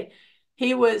because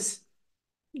he was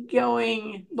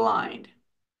going blind,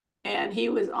 and he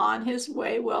was on his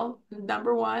way. Well,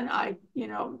 number one, I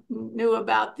knew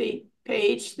about the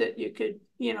page that you could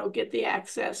get the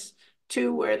access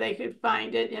to where they could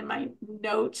find it in my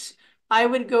notes. I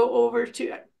would go over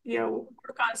to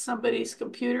work on somebody's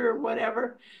computer or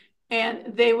whatever,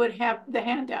 and they would have the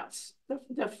handouts.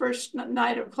 The first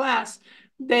night of class,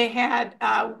 they had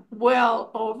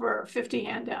well over 50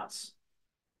 handouts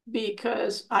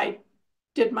because I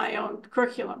did my own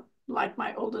curriculum, like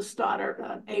my oldest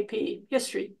daughter, AP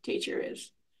history teacher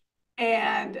is.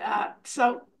 And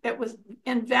so it was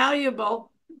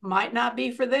invaluable. Might not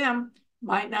be for them,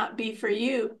 might not be for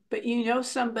you, but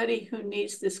somebody who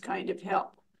needs this kind of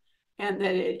help, and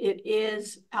that it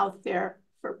is out there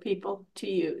for people to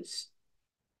use.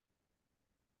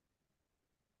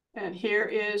 And here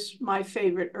is my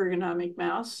favorite ergonomic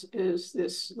mouse, is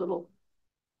this little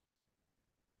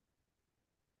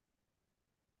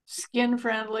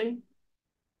skin-friendly,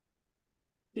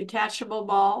 detachable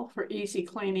ball for easy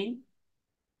cleaning,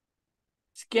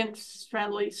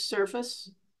 skin-friendly surface,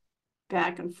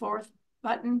 back and forth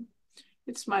button.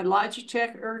 It's my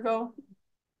Logitech Ergo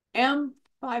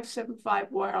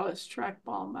M575 wireless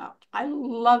trackball mount. I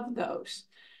love those.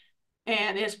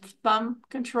 And it's thumb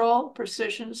control,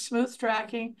 precision, smooth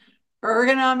tracking,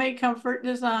 ergonomic comfort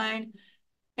design.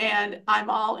 And I'm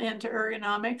all into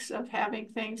ergonomics of having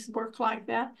things work like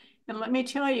that. And let me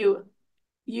tell you,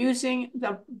 using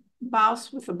the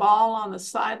mouse with the ball on the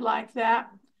side like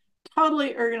that,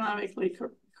 totally ergonomically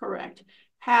correct.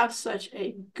 Have such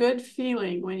a good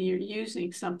feeling when you're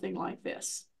using something like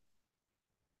this.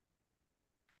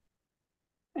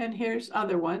 And here's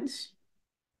other ones.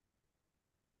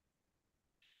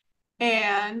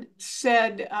 And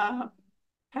said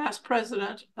past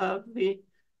president of the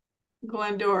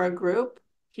Glendora group,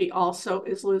 he also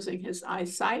is losing his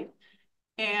eyesight.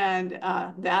 And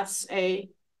that's a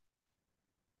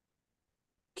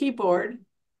keyboard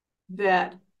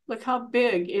that, look how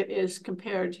big it is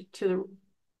compared to the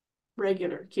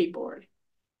regular keyboard.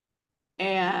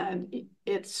 And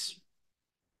it's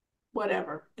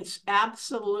whatever. It's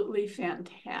absolutely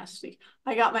fantastic.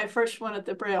 I got my first one at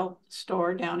the Braille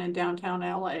store down in downtown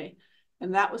LA,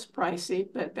 and that was pricey,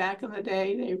 but back in the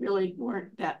day, they really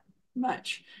weren't that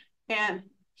much. And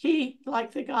he,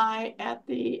 like the guy at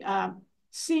the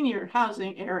senior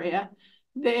housing area,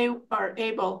 they are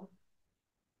able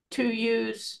to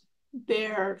use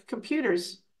their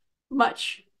computers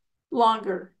much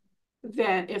longer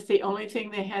than if the only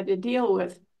thing they had to deal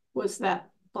with was that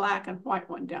black and white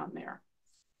one down there.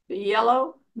 The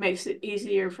yellow makes it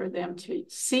easier for them to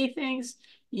see things,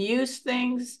 use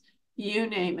things, you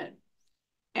name it.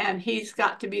 And he's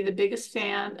got to be the biggest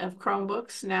fan of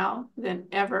Chromebooks now than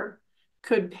ever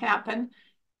could happen.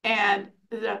 And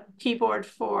the keyboard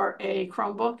for a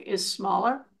Chromebook is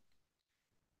smaller,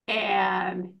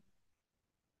 and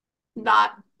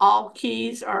not all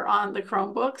keys are on the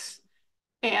Chromebooks.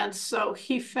 And so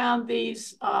he found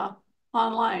these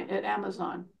online at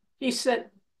Amazon. He said,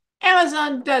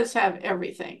 Amazon does have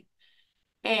everything.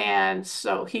 And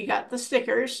so he got the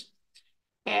stickers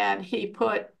and he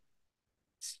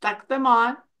stuck them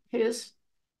on his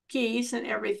keys and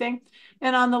everything.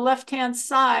 And on the left-hand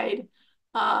side,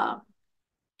 like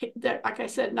I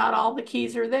said, not all the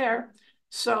keys are there.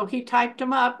 So he typed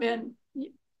them up in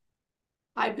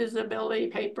high visibility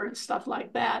paper and stuff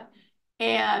like that,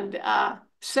 and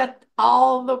set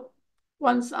all the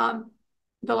ones on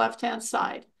the left-hand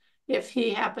side. If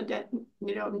he happened to,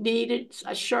 needed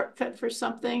a shortcut for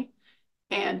something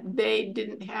and they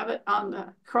didn't have it on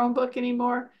the Chromebook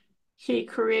anymore, he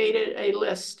created a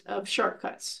list of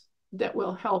shortcuts that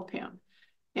will help him.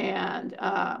 And,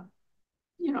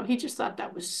 he just thought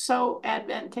that was so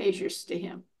advantageous to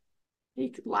him.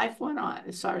 Life went on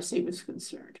as far as he was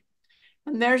concerned.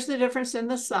 And there's the difference in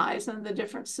the size and the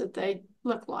difference that they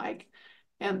look like.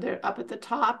 And they're up at the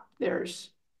top,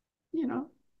 there's,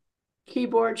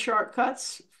 keyboard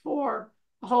shortcuts for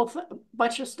a whole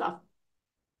bunch of stuff.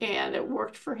 And it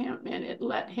worked for him and it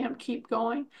let him keep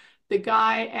going. The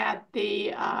guy at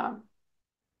the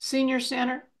senior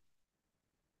center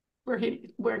where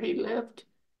he lived,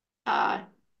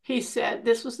 he said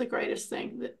this was the greatest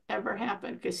thing that ever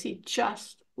happened because he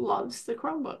just loves the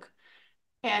Chromebook.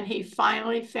 And he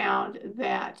finally found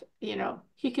that,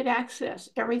 he could access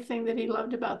everything that he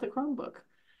loved about the Chromebook.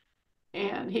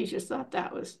 And he just thought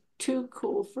that was too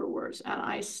cool for words. And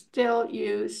I still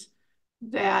use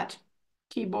that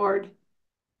keyboard,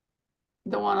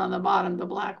 the one on the bottom, the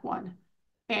black one.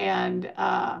 And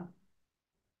I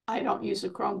don't use a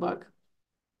Chromebook.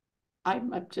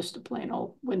 I'm just a plain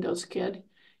old Windows kid.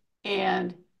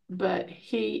 But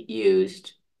he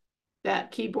used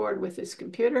that keyboard with his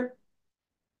computer.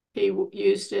 He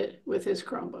used it with his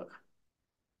Chromebook.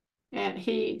 And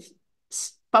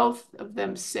both of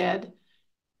them said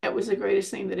it was the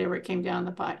greatest thing that ever came down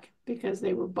the pike because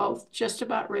they were both just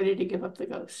about ready to give up the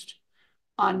ghost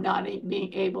on not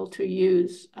being able to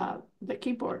use the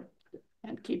keyboard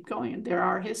and keep going. And there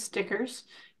are his stickers.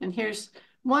 And here's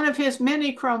one of his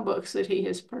many Chromebooks that he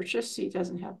has purchased. He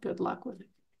doesn't have good luck with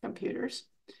computers.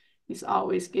 He's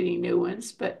always getting new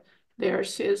ones, but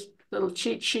there's his little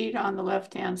cheat sheet on the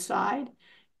left-hand side,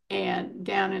 and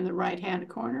down in the right-hand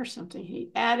corner, something he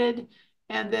added.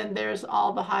 And then there's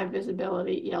all the high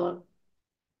visibility yellow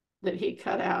that he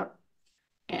cut out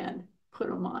and put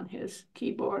them on his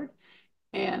keyboard.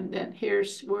 And then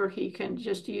here's where he can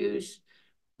just use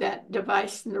that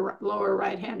device in the lower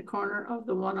right-hand corner of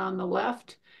the one on the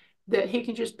left that he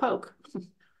can just poke.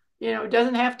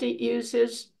 Doesn't have to use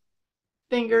his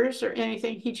fingers or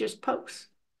anything. He just pokes.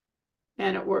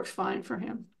 And it works fine for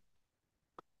him.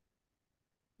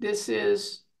 This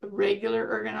is a regular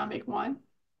ergonomic one,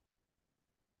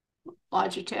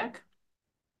 Logitech.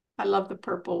 I love the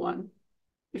purple one.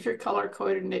 If you're color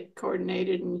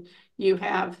coordinated and you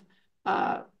have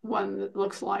one that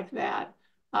looks like that,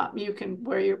 you can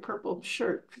wear your purple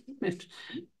shirt and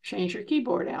change your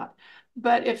keyboard out.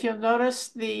 But if you'll notice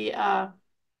the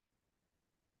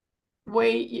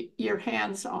way your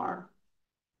hands are,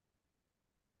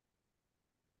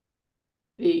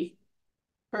 the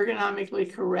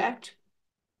ergonomically correct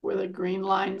where the green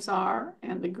lines are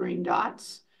and the green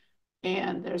dots.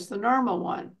 And there's the normal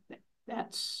one.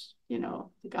 That's, the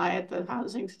guy at the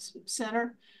housing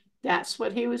center. That's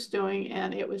what he was doing.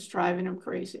 And it was driving him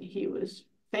crazy. He was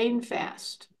fading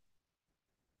fast.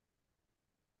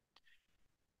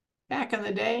 Back in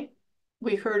the day,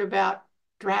 we heard about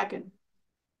Dragon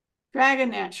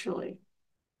naturally.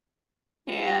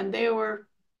 And they were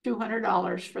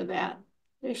 $200 for that.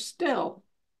 There still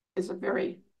is a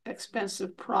very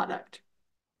expensive product.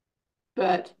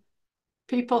 But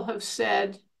people have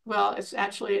said, well,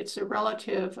 it's a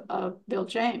relative of Bill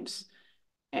James.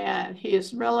 And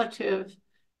his relative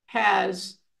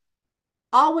has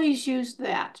always used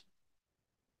that.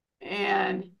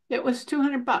 And it was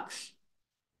 $200.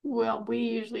 Well, we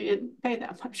usually didn't pay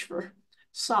that much for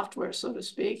software, so to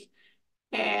speak.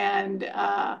 And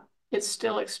it's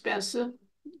still expensive,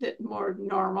 more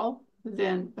normal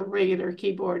than a regular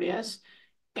keyboard is.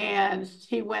 And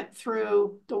he went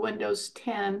through the Windows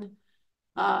 10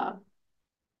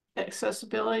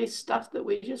 accessibility stuff that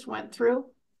we just went through.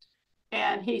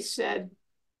 And he said,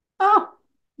 oh,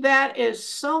 that is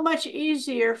so much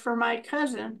easier for my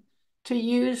cousin to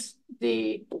use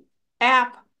the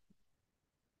app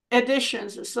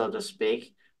additions, so to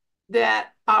speak,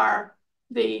 that are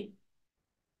the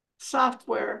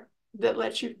software that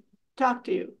lets you talk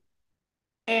to you.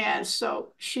 And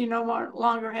so she no more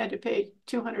longer had to pay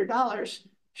 $200.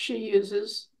 She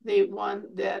uses the one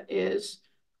that is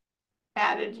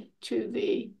added to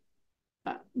the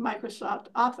Microsoft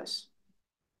Office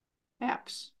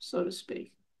apps, so to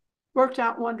speak. Worked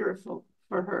out wonderful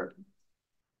for her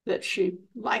that she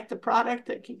liked the product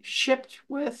that shipped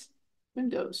with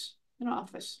Windows and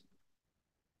Office.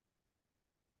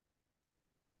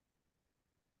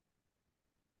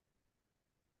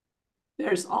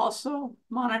 There's also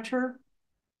monitor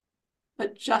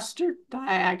adjuster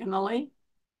diagonally.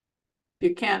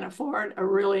 You can't afford a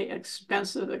really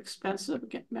expensive.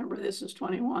 Remember, this is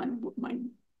 21. My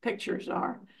pictures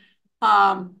are.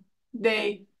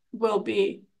 They will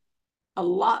be a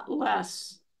lot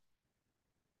less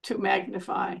to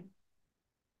magnify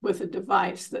with a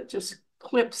device that just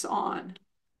clips on.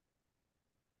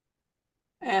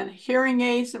 And hearing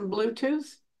aids and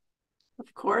Bluetooth,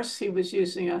 of course, he was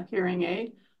using a hearing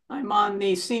aid. I'm on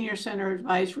the Senior Center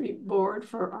Advisory Board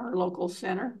for our local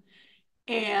center.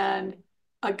 And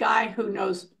a guy who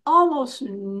knows almost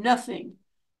nothing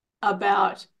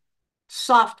about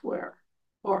software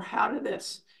or how to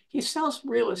this. He sells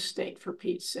real estate, for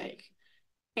Pete's sake.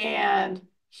 And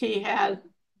he had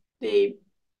the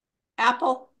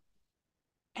Apple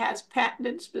has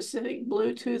patented specific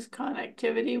Bluetooth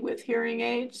connectivity with hearing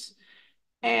aids,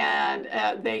 and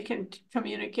they can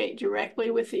communicate directly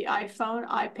with the iPhone,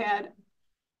 iPad,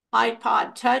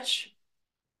 iPod Touch,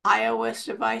 iOS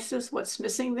devices. What's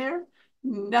missing there?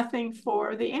 Nothing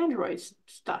for the Android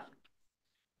stuff.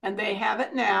 And they have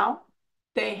it now.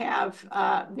 They have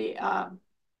the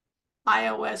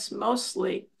iOS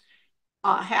mostly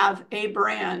have a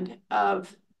brand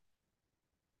of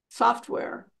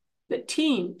software that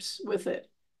teams with it.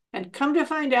 And come to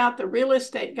find out, the real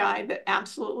estate guy that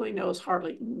absolutely knows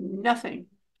hardly nothing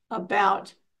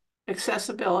about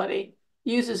accessibility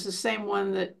uses the same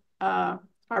one that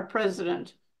our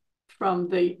president from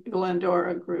the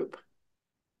Glendora group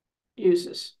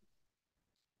uses.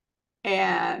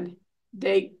 And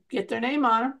they get their name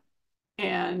on them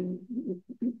and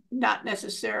not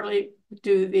necessarily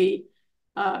do the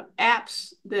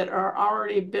apps that are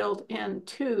already built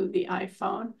into the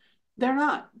iPhone. They're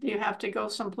not. You have to go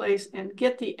someplace and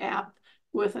get the app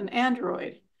with an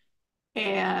Android.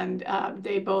 And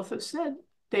they both have said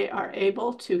they are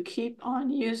able to keep on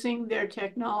using their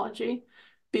technology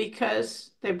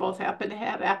because they both happen to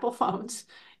have Apple phones.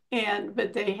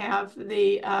 But they have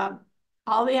the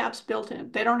all the apps built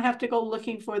in. They don't have to go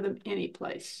looking for them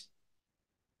anyplace.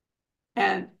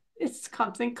 And it's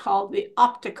something called the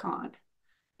Opticon.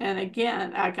 And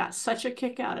again, I got such a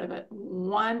kick out of it.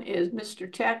 One is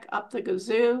Mr. Tech up the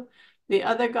gazoo. The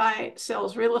other guy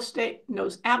sells real estate,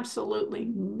 knows absolutely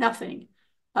nothing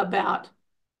about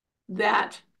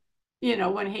that. You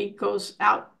know, when he goes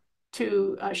out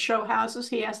to show houses,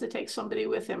 he has to take somebody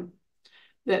with him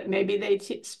that maybe they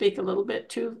speak a little bit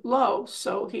too low.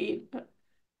 So he,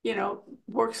 you know,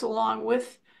 works along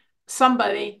with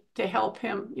somebody to help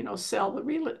him, you know, sell the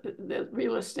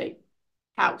real estate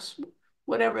house,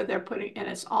 whatever they're putting, and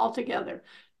it's all together.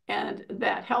 And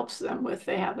that helps them with,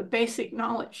 they have a basic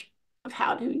knowledge of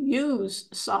how to use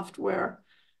software,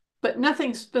 but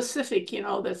nothing specific, you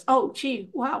know, that's, oh, gee,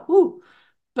 wow, whoo.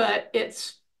 But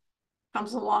it's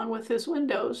comes along with his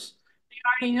Windows. He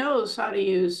already knows how to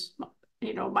use,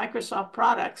 you know, Microsoft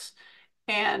products.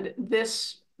 And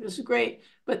this is great,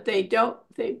 but they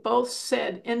both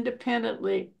said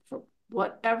independently, for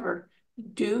whatever,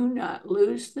 do not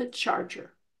lose the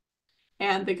charger.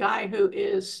 And the guy who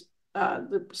is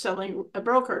selling a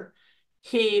broker,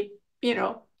 he, you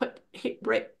know,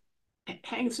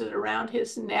 hangs it around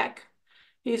his neck.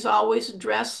 He's always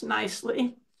dressed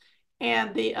nicely.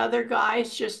 And the other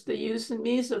guy's just the yous and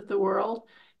me's of the world.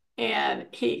 And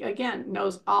he, again,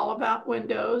 knows all about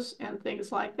Windows and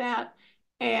things like that.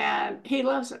 And he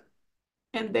loves it.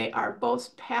 And they are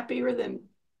both happier than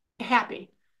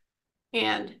happy.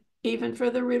 And even for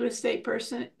the real estate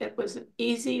person, it was an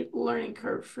easy learning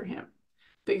curve for him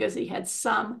because he had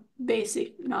some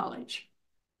basic knowledge.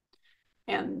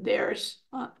 And there's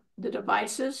the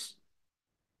devices,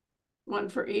 one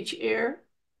for each ear.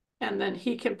 And then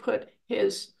he can put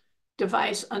his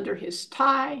device under his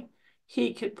tie.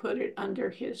 He could put it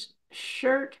under his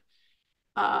shirt.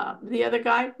 The other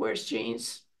guy wears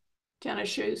jeans, tennis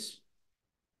shoes,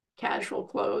 casual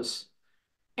clothes.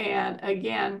 And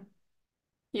again,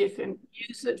 you can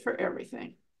use it for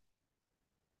everything.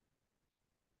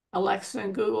 Alexa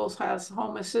and Google has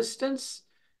home assistants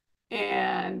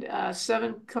and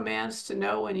 7 commands to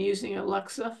know when using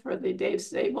Alexa for the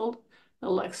disabled,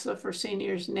 Alexa for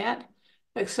seniors net,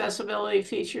 accessibility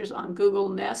features on Google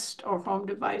Nest or home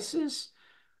devices,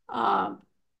 um,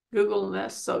 Google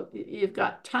Nest. So you've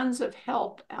got tons of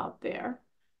help out there.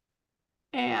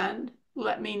 And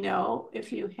let me know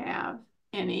if you have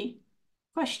any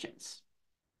questions.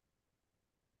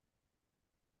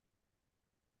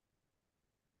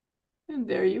 And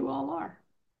there you all are.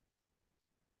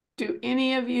 Do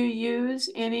any of you use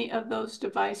any of those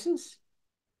devices?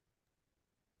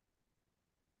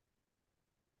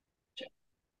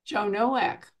 Joe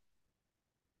Nowak.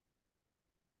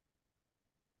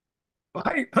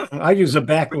 I use a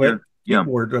Yeah, backlit yeah.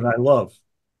 keyboard that I love.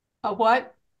 A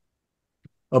what?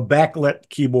 A backlit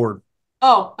keyboard.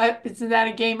 Oh, isn't that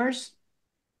a gamer's?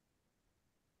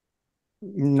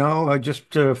 No, I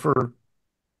just for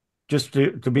just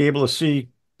to be able to see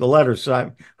the letters.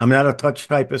 I'm not a touch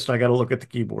typist. I got to look at the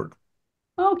keyboard.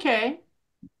 Okay.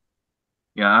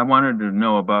 Yeah, I wanted to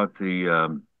know about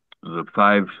the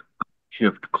five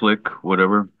shift click,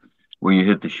 whatever, where you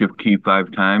hit the shift key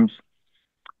 5 times,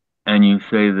 and you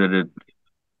say that it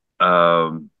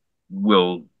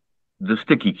will the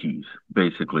sticky keys,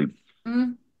 basically.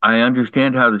 Mm, I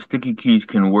understand how the sticky keys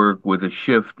can work with a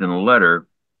shift and a letter.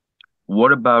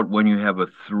 What about when you have a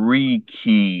three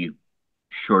key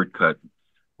shortcut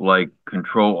like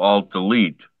Control Alt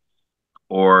Delete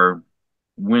or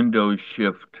Windows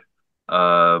Shift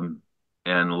um,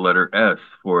 and letter S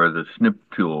for the snip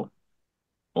tool,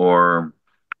 or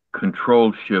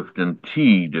Control Shift and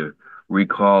T to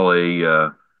recall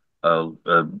a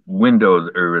window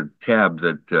or a tab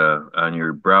that on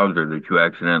your browser that you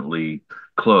accidentally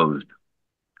closed.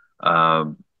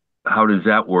 Um, how does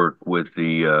that work with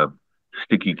the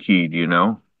sticky key? Do you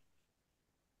know?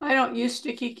 I don't use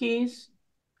sticky keys.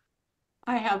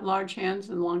 I have large hands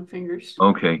and long fingers.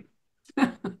 Okay,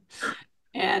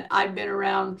 And I've been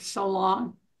around so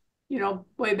long,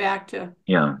 way back to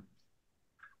yeah.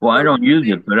 Well, I early don't use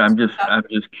it, but stuff. I'm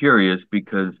just curious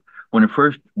because when it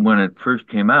first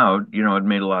came out, it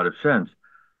made a lot of sense.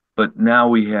 But now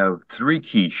we have three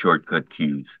key shortcut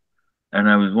keys, and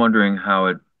I was wondering how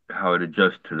it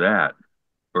adjusts to that,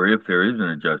 or if there is an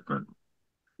adjustment.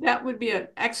 That would be an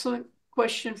excellent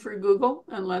question for Google,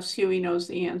 unless Huey knows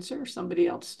the answer, or somebody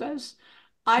else does.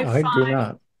 I I do find,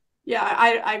 not. yeah,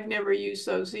 I've never used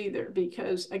those either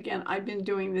because, again, I've been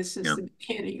doing this since Yeah. the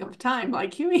beginning of time,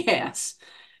 like Huey has.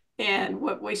 And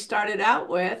what we started out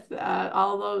with,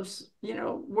 all those,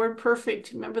 word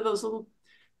perfect, remember those little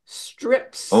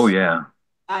Oh strips yeah.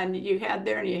 and you had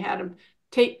there and you had them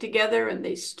taped together and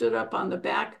they stood up on the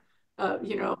back of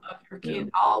your key Yeah.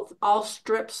 and all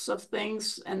strips of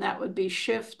things, and that would be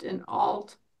shift and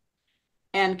alt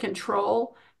and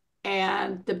control.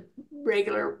 And the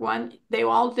regular one, they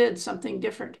all did something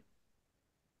different.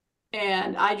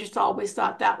 And I just always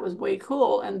thought that was way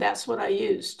cool, and that's what I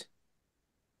used.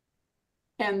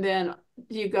 And then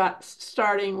you got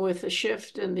starting with the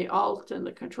shift and the alt and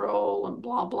the control and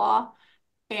blah blah.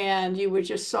 And you were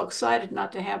just so excited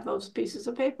not to have those pieces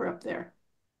of paper up there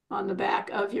on the back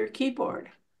of your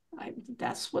keyboard.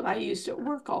 That's what I used at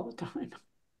work all the time.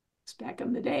 It's back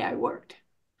in the day I worked.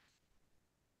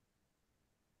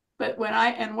 But when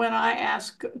I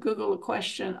ask Google a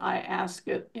question, I ask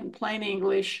it in plain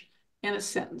English in a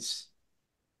sentence.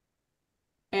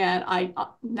 And I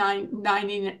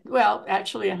 90, well,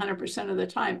 actually 100% of the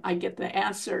time, I get the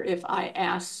answer. If I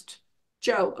asked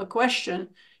Joe a question,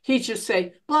 he'd just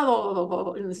say, blah, blah, blah, blah,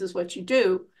 blah, and this is what you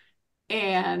do.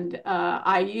 And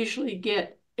I usually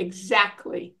get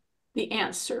exactly the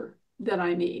answer that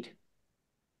I need.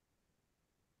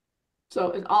 So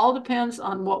it all depends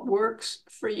on what works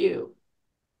for you.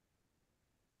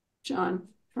 John,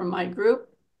 from my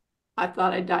group, I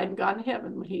thought I died and gone to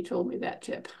heaven when he told me that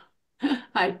tip.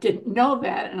 I didn't know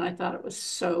that, and I thought it was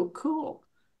so cool.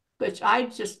 But I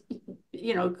just,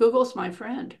 Google's my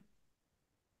friend.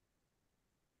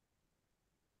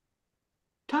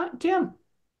 Tim,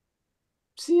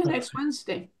 see you next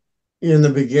Wednesday. In the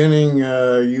beginning,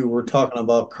 you were talking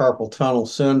about carpal tunnel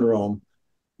syndrome.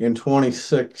 In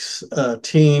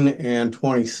 2016 and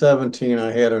 2017,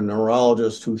 I had a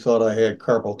neurologist who thought I had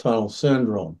carpal tunnel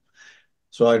syndrome.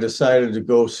 So I decided to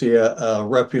go see a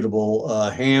reputable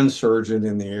hand surgeon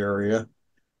in the area.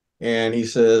 And he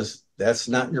says, that's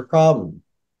not your problem.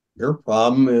 Your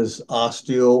problem is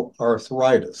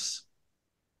osteoarthritis.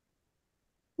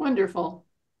 Wonderful.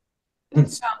 That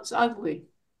sounds ugly.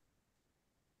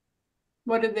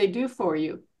 What did they do for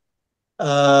you?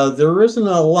 There isn't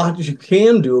a lot you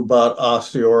can do about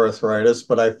osteoarthritis,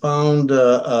 but I found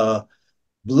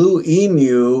Blue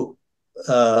Emu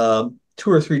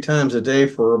 2 or 3 times a day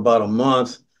for about a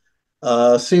month.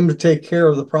 Seemed to take care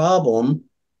of the problem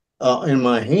in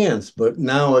my hands, but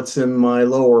now it's in my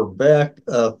lower back,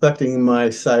 affecting my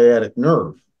sciatic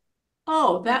nerve.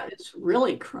 Oh, that is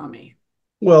really crummy.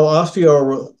 Well,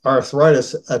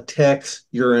 osteoarthritis attacks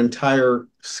your entire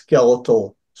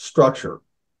skeletal structure.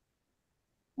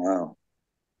 Wow.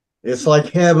 It's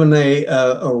like having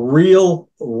a real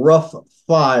rough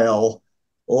file,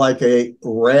 like a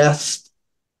rasp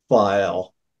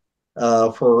file,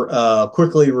 for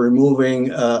quickly removing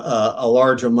a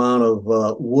large amount of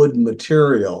wood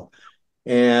material.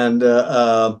 And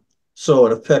so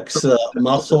it affects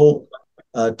muscle,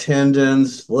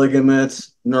 tendons,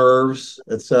 ligaments, nerves,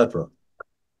 etc.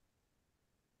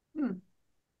 Hmm,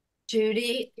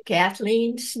 Judy,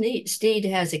 Kathleen Steed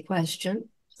has a question.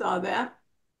 saw that.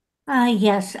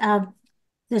 Yes,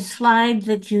 the slide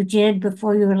that you did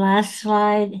before your last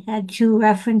slide had two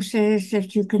references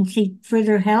that you can seek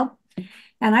further help.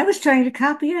 And I was trying to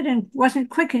copy it and wasn't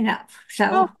quick enough. So,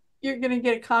 Well, you're going to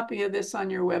get a copy of this on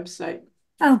your website.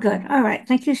 oh, good. All right.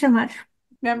 Thank you so much.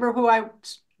 Remember who I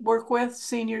work with,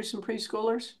 seniors and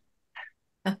preschoolers?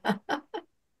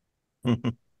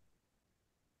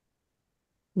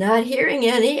 Not hearing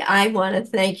any, I want to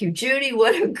thank you. Judy,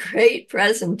 what a great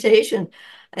presentation.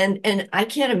 And I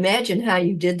can't imagine how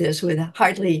you did this with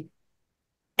hardly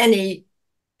any,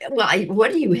 well,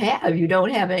 what do you have? You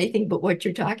don't have anything but what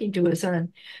you're talking to us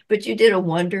on. But you did a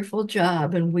wonderful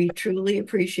job, and we truly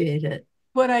appreciate it.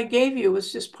 What I gave you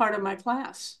was just part of my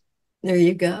class. There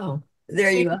you go.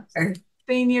 There you are.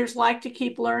 Seniors like to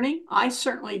keep learning. I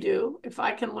certainly do. If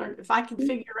I can learn, if I can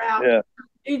figure out, Yeah.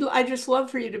 I just love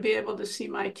for you to be able to see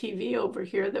my TV over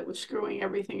here that was screwing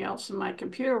everything else in my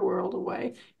computer world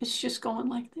away. It's just going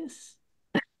like this.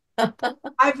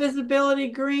 High visibility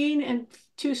green and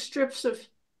 2 strips of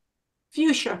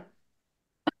fuchsia.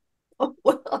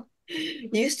 Well,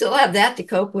 you still have that to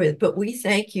cope with, but we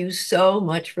thank you so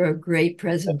much for a great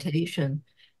presentation.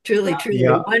 Truly, truly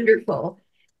Yeah. wonderful.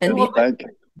 And Well, Thank you.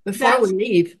 before we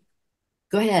leave,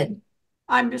 go ahead.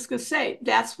 I'm just going to say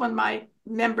that's when my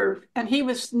member, and he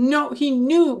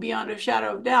knew beyond a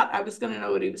shadow of doubt I was going to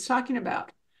know what he was talking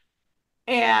about.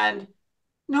 And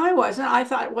no, I wasn't. I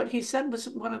thought what he said was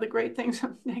one of the great things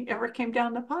that ever came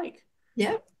down the pike.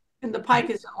 Yeah. And the pike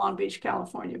is in Long Beach,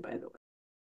 California, by the way.